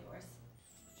 he's all yours.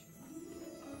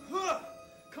 Huh!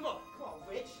 Come on,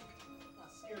 witch. I'm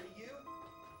not scared of you.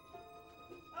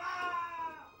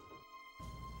 Ah!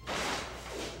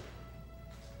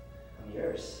 I'm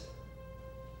yours.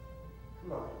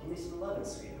 Come on, give me some loving,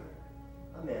 sweetheart.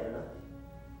 I'm man enough.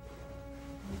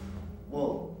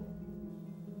 Well,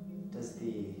 does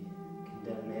the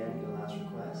condemned man get a last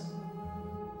request?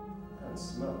 I don't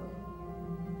smoke.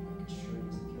 I could sure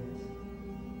use a kiss.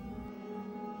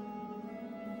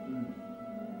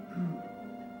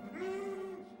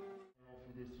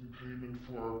 Offer this in payment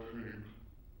for our pain.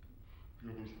 The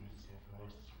others will suffer, I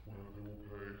swear they will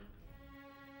pay.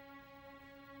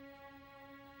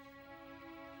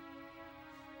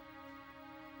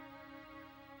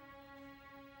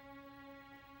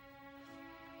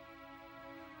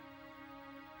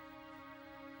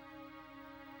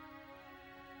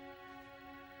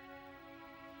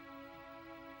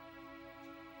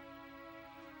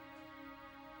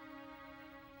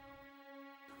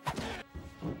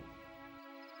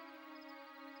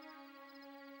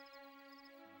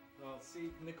 Well, see,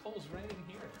 Nicole's right in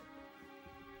here.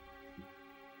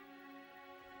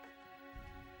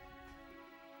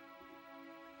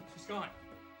 She's gone.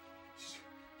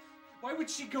 Why would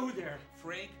she go there?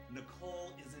 Frank,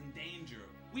 Nicole is in danger.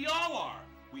 We all are.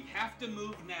 We have to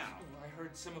move now. Oh, I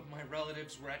heard some of my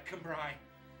relatives were at Cambrai.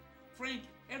 Frank,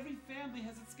 every family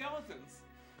has its skeletons.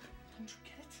 Don't you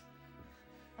get it?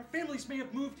 Our families may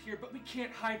have moved here, but we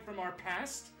can't hide from our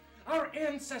past. Our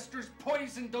ancestors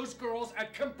poisoned those girls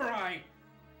at Cambrai.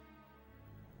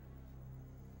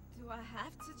 Do I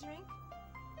have to drink?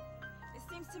 It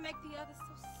seems to make the others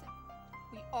so sick.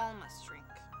 We all must drink.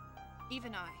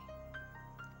 Even I.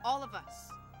 All of us.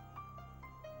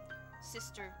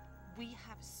 Sister, we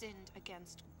have sinned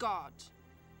against God.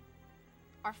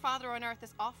 Our Father on earth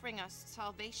is offering us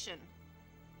salvation.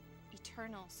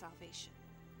 Eternal salvation.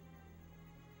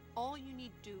 All you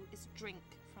need do is drink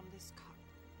from this cup.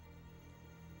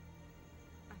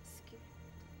 I'm scared.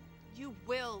 You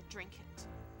will drink it.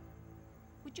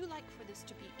 Would you like for this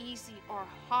to be easy or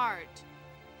hard?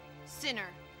 Sinner.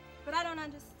 But I don't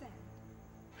understand.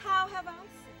 How have I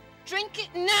sinned? Drink it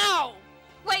now!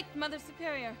 Wait, Mother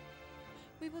Superior.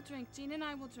 We will drink. Jean and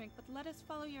I will drink, but let us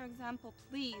follow your example,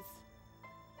 please.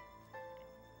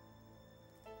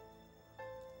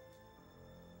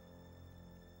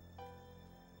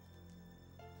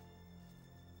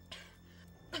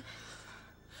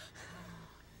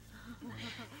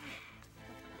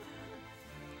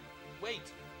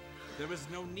 Wait! There is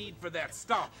no need for that.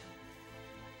 Stop!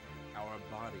 Our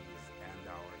bodies and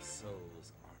our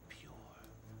souls are pure.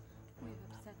 We've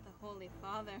upset the Holy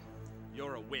Father.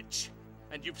 You're a witch,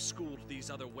 and you've schooled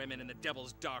these other women in the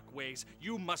devil's dark ways.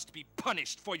 You must be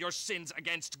punished for your sins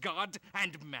against God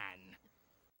and man.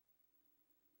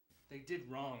 They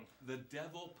did wrong. The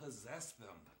devil possessed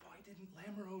them. But why didn't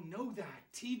Lamero know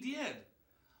that? He did.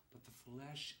 But the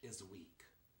flesh is weak.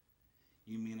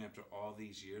 You mean after all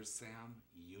these years, Sam,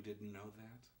 you didn't know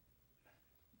that?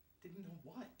 Didn't know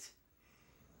what?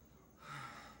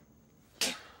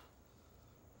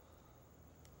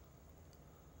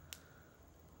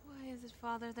 Why is it,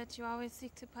 Father, that you always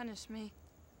seek to punish me?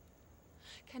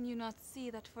 Can you not see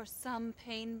that for some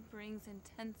pain brings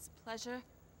intense pleasure?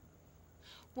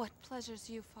 What pleasures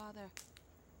you, Father?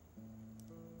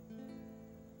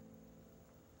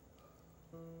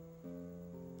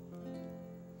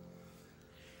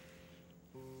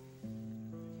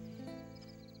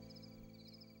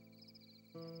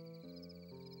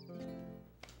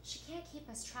 She can't keep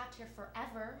us trapped here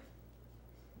forever.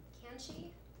 Can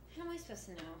she? How am I supposed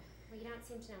to know? Well, you don't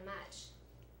seem to know much.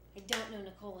 I don't know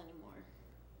Nicole anymore.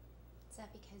 Is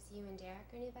that because you and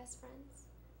Derek are new best friends?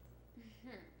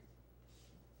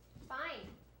 Fine.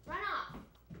 Run off.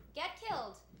 Get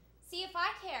killed. See if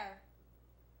I care.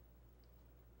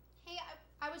 Hey,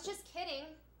 I was just kidding.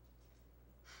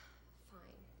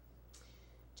 Fine.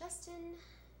 Justin,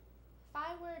 if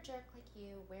I were a jerk like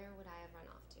you, where would I have run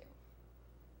off to?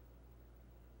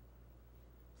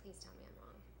 Please tell me I'm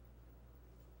wrong.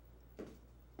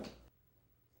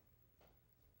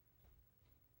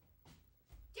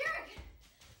 Derek!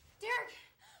 Derek!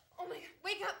 Oh my god,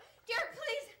 wake up! Derek,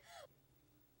 please!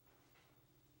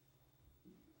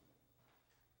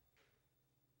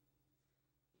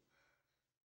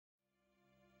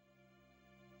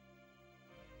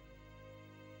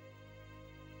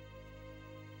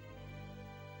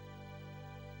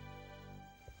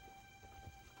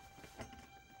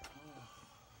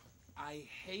 I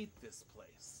hate this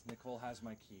place. Nicole has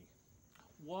my key.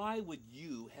 Why would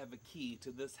you have a key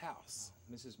to this house?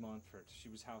 Mrs. Montfort, she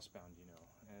was housebound, you know,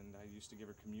 and I used to give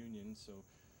her communion, so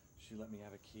she let me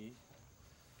have a key.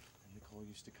 And Nicole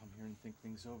used to come here and think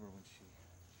things over when she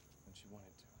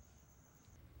wanted to.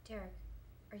 Derek,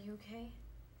 are you okay?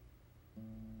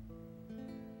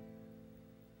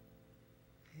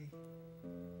 Hey.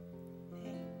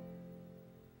 Hey.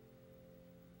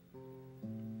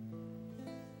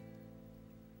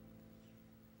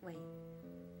 Wait.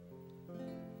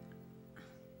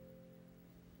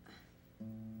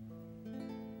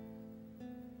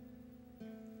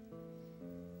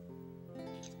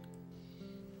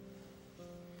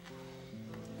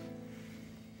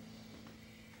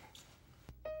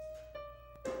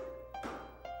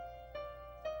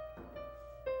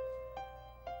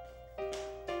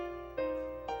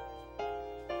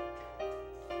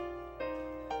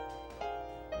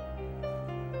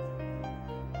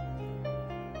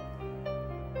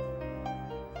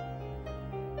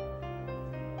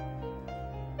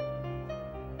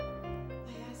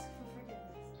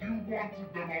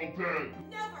 Wanted them all dead.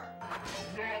 Never! Not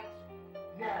lie.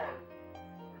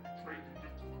 I betrayed you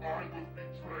just as I was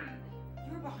betrayed.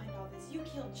 You're behind all this. You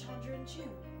killed Chandra and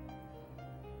June.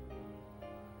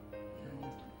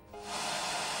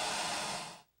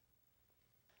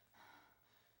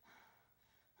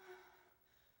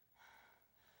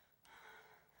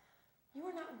 You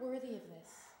are not worthy of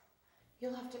this.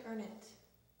 You'll have to earn it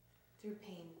through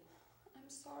pain. I'm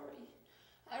sorry.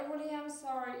 I really am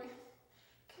sorry.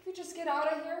 Can we just get out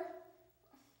of here?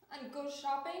 And go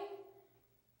shopping?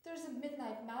 There's a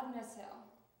midnight madness sale.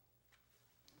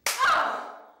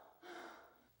 Ah!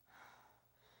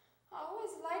 I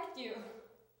always liked you.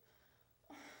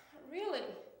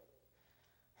 Really.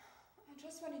 I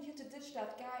just wanted you to ditch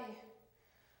that guy.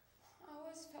 I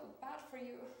always felt bad for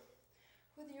you.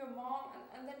 With your mom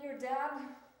and then your dad.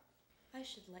 I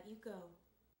should let you go.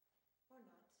 Or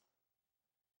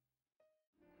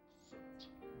not.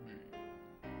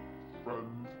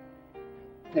 Friend,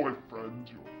 boyfriend,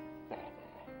 your father.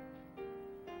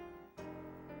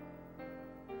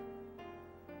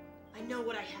 I know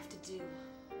what I have to do.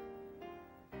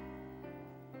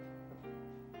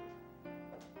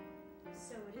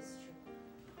 So it is true.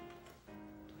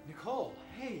 Nicole,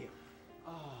 hey.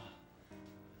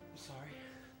 I'm sorry.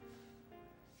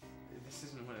 This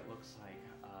isn't what it looks like.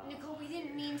 Nicole, we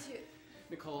didn't mean to.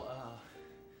 Nicole,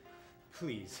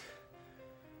 please,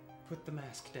 put the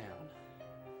mask down.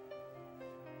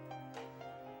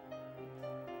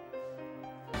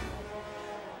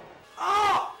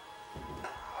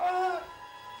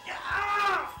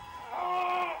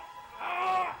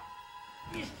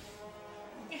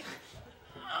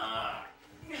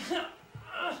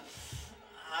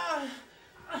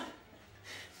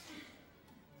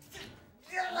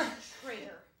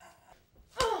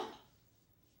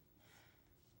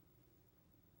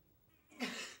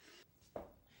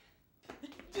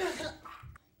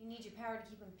 You need your power to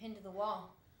keep him pinned to the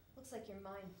wall. Looks like you're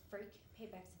mine, freak.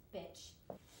 Payback's a bitch.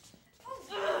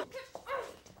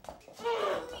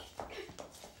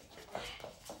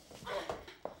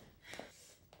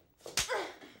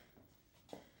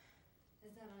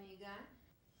 Is that all you got?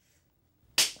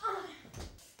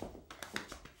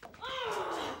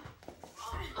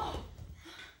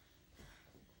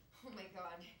 Oh my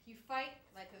god, you fight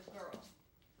like a girl.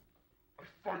 I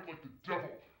fight like the devil.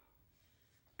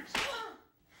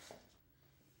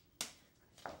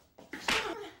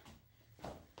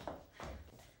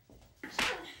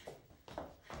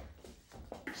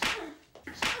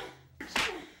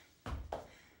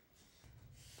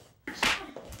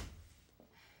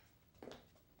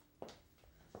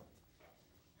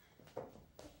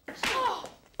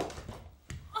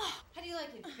 How do you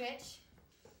like it, bitch?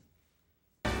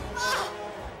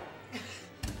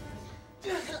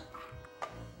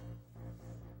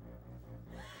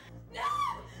 No!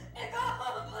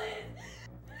 Nicole, please!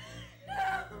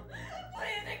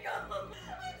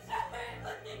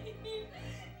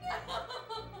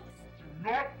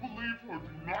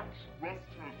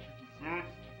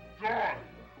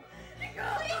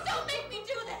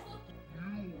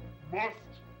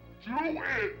 Do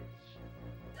it!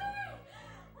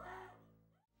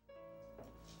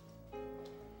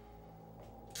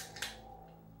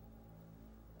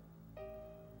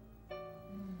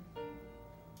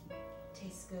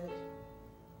 Tastes good.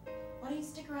 Why don't you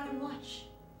stick around and watch?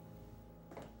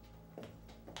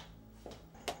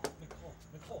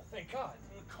 Nicole, thank God.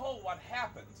 Nicole, what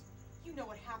happened? You know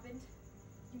what happened.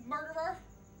 You murderer.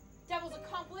 Devil's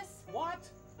accomplice. What?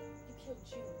 You killed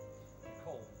June.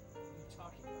 Nicole, what are you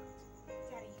talking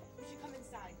about? Daddy, you should come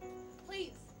inside.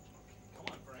 Please. Come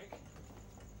on, Frank.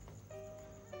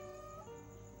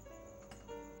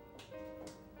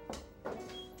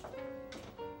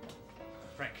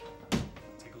 Frank,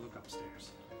 take a look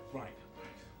upstairs. Right.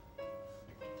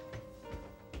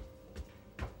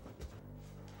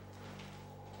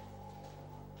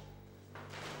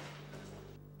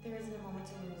 There isn't a moment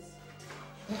to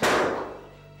lose.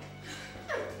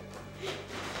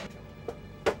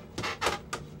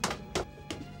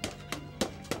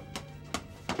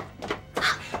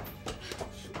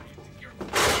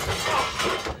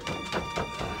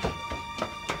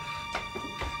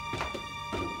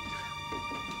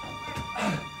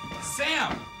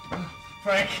 Sam!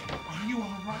 Frank, Are you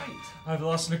all right? I've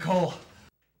lost Nicole.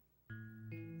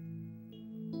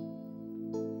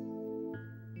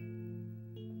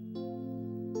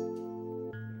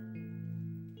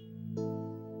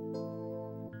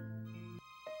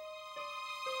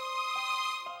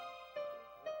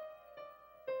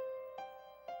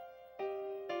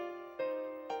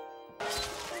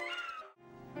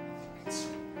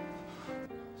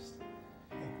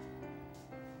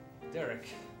 Derek,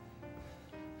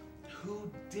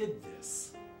 Who did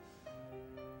this?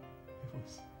 It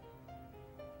was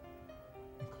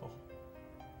Nicole.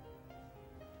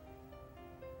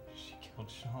 She killed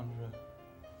Chandra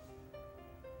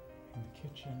in the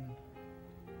kitchen.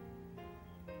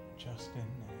 Justin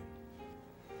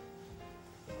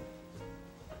and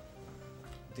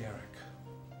Derek,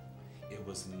 it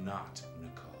was not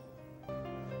Nicole.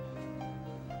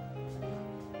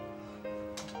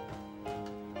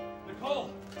 Nicole!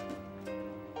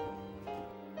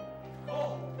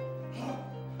 Nicole!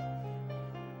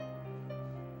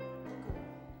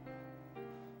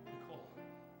 Nicole.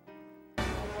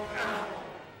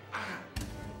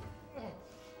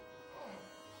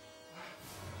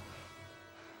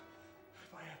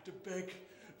 If I have to beg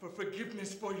for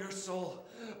forgiveness for your soul,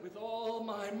 with all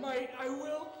my might, I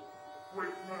will. Wait,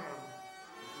 man.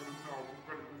 It is now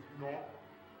pathetic, is he not?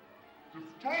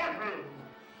 Destroy him!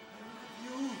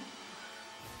 You.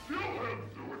 Kill him!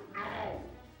 Do it now!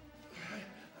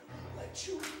 Let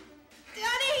you.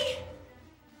 Daddy!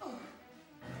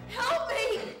 Help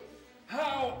me!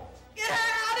 How? Get her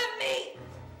out of me!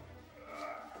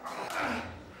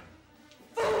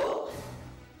 Fool!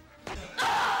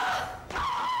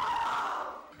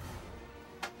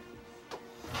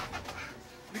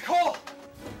 Nicole!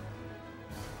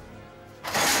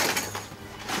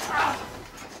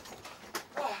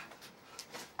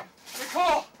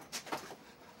 Nicole!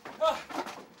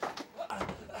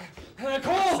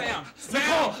 Nicole!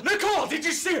 Sam! Nicole! Did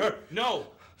you see her? No!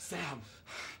 Sam,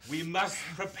 we must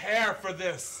prepare for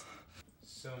this.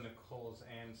 so Nicole's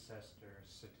ancestor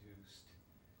seduced.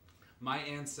 My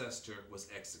ancestor was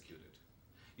executed.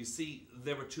 You see,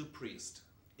 there were two priests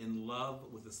in love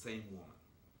with the same woman.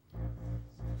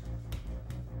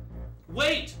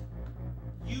 Wait!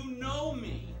 You know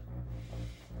me!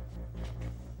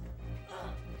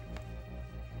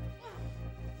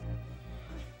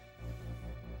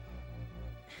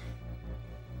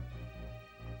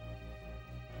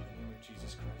 In the name of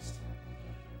Jesus Christ,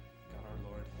 God our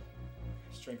Lord,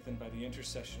 strengthened by the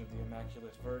intercession of the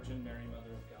Immaculate Virgin Mary,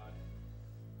 Mother of God,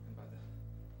 and by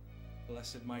the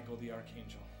blessed Michael the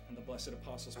Archangel, and the blessed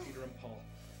apostles Peter and Paul,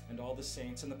 and all the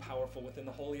saints and the powerful within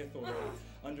the holy authority,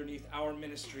 underneath our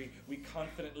ministry, we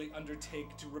confidently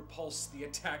undertake to repulse the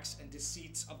attacks and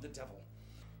deceits of the devil.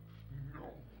 No.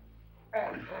 I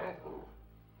have her.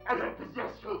 I have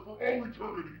possessed her for all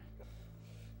eternity.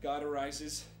 God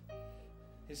arises,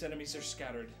 his enemies are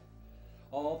scattered.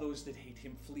 All those that hate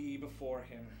him flee before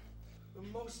him. The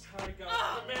Most High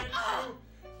God commands you.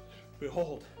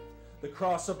 Behold, the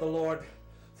cross of the Lord.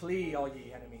 Flee, all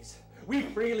ye enemies. We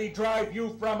freely drive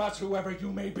you from us, whoever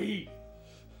you may be.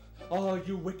 All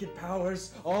you wicked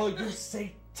powers, all you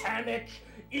satanic,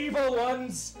 evil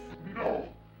ones. No.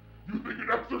 You think an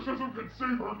exorcism can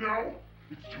save her now?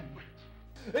 It's too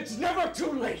late. It's never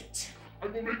too late. I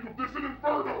will make of this an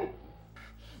inferno.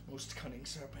 Most cunning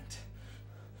serpent,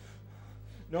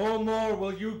 No more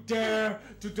will you dare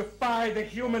to defy the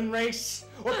human race,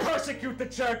 or persecute the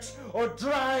church, or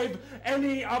drive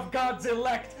any of God's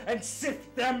elect and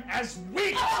sift them as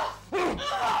wheat.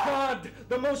 God,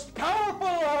 the most powerful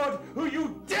Lord, who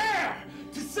you dare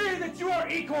to say that you are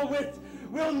equal with,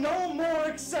 will no more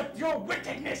accept your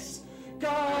wickedness.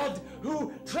 God,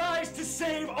 who tries to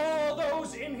save all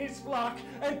those in his flock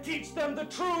and teach them the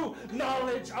true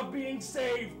knowledge of being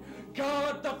saved.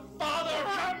 God the Father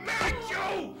commands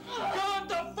you! God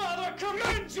the Father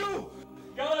commands you!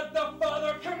 God the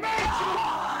Father commands you!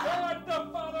 God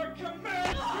the Father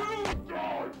commands you!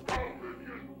 God, how did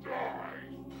you die?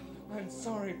 I'm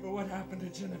sorry for what happened to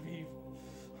Genevieve.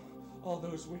 All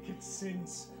those wicked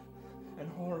sins and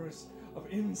horrors of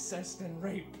incest and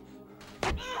rape.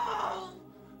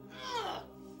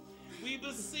 We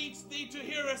beseech thee to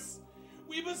hear us!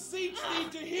 We beseech thee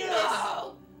to hear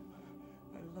us!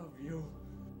 I love you.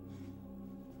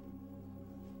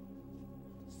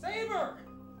 Save her!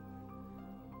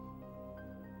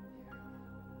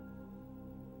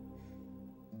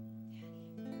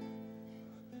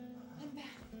 I'm back.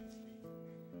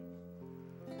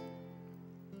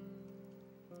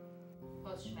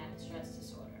 Post-traumatic stress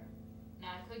disorder. Now,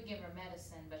 I could give her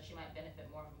medicine, but she might benefit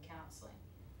more from counseling.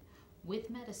 With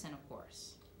medicine, of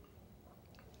course.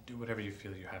 Do whatever you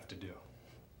feel you have to do.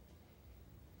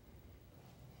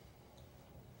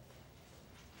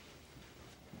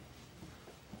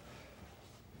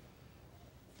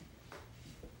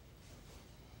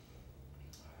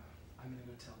 I'm gonna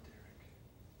go tell Derek.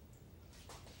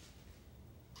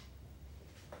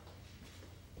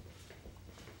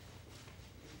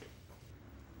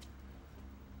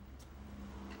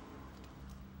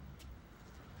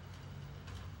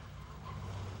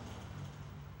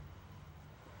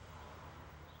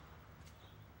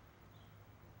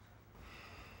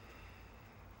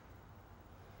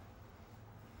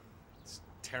 It's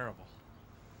terrible.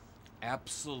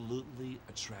 Absolutely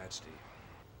a tragedy.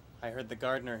 I heard the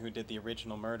gardener who did the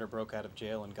original murder broke out of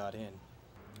jail and got in.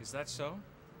 Is that so?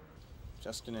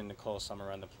 Justin and Nicole saw him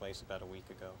around the place about a week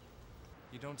ago.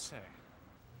 You don't say.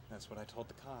 That's what I told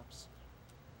the cops.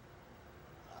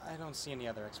 I don't see any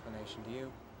other explanation, do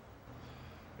you?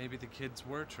 Maybe the kids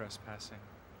were trespassing.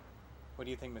 What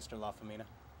do you think, Mr. La Femina?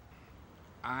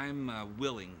 I'm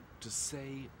willing to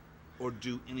say or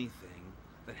do anything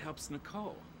that helps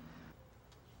Nicole.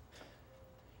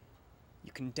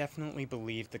 You can definitely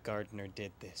believe the gardener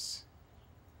did this.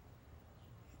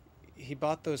 He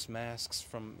bought those masks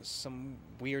from some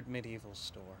weird medieval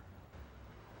store.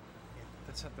 Yeah,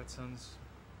 that sounds...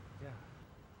 yeah.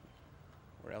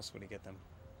 Where else would he get them?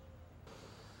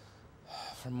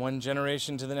 From one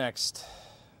generation to the next.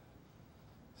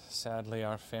 Sadly,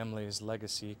 our family's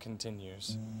legacy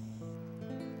continues.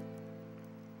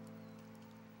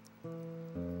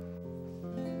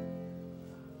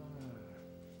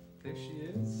 There she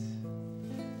is.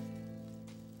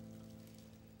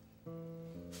 Oh,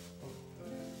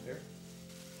 here.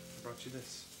 I brought you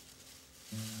this.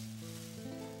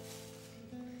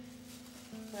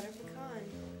 Butter pecan.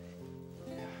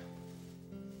 Yeah.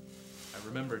 I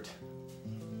remembered.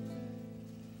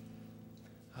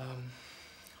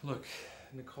 Look,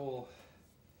 Nicole,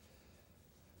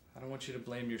 I don't want you to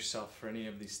blame yourself for any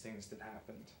of these things that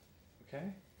happened, okay?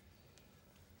 I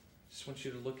just want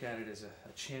you to look at it as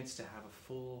a chance to have a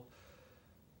full,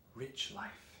 rich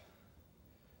life,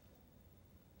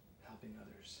 helping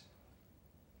others.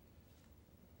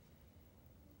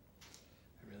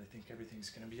 I really think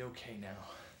everything's gonna be okay now.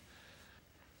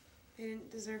 They didn't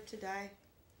deserve to die.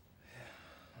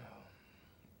 Well,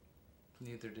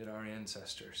 neither did our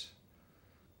ancestors.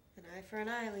 An eye for an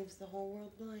eye leaves the whole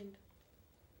world blind.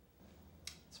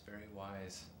 It's very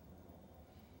wise.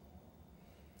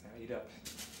 Now eat up.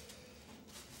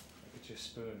 Look at your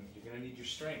spoon. You're gonna need your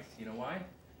strength. You know why?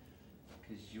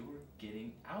 Because you're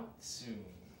getting out soon.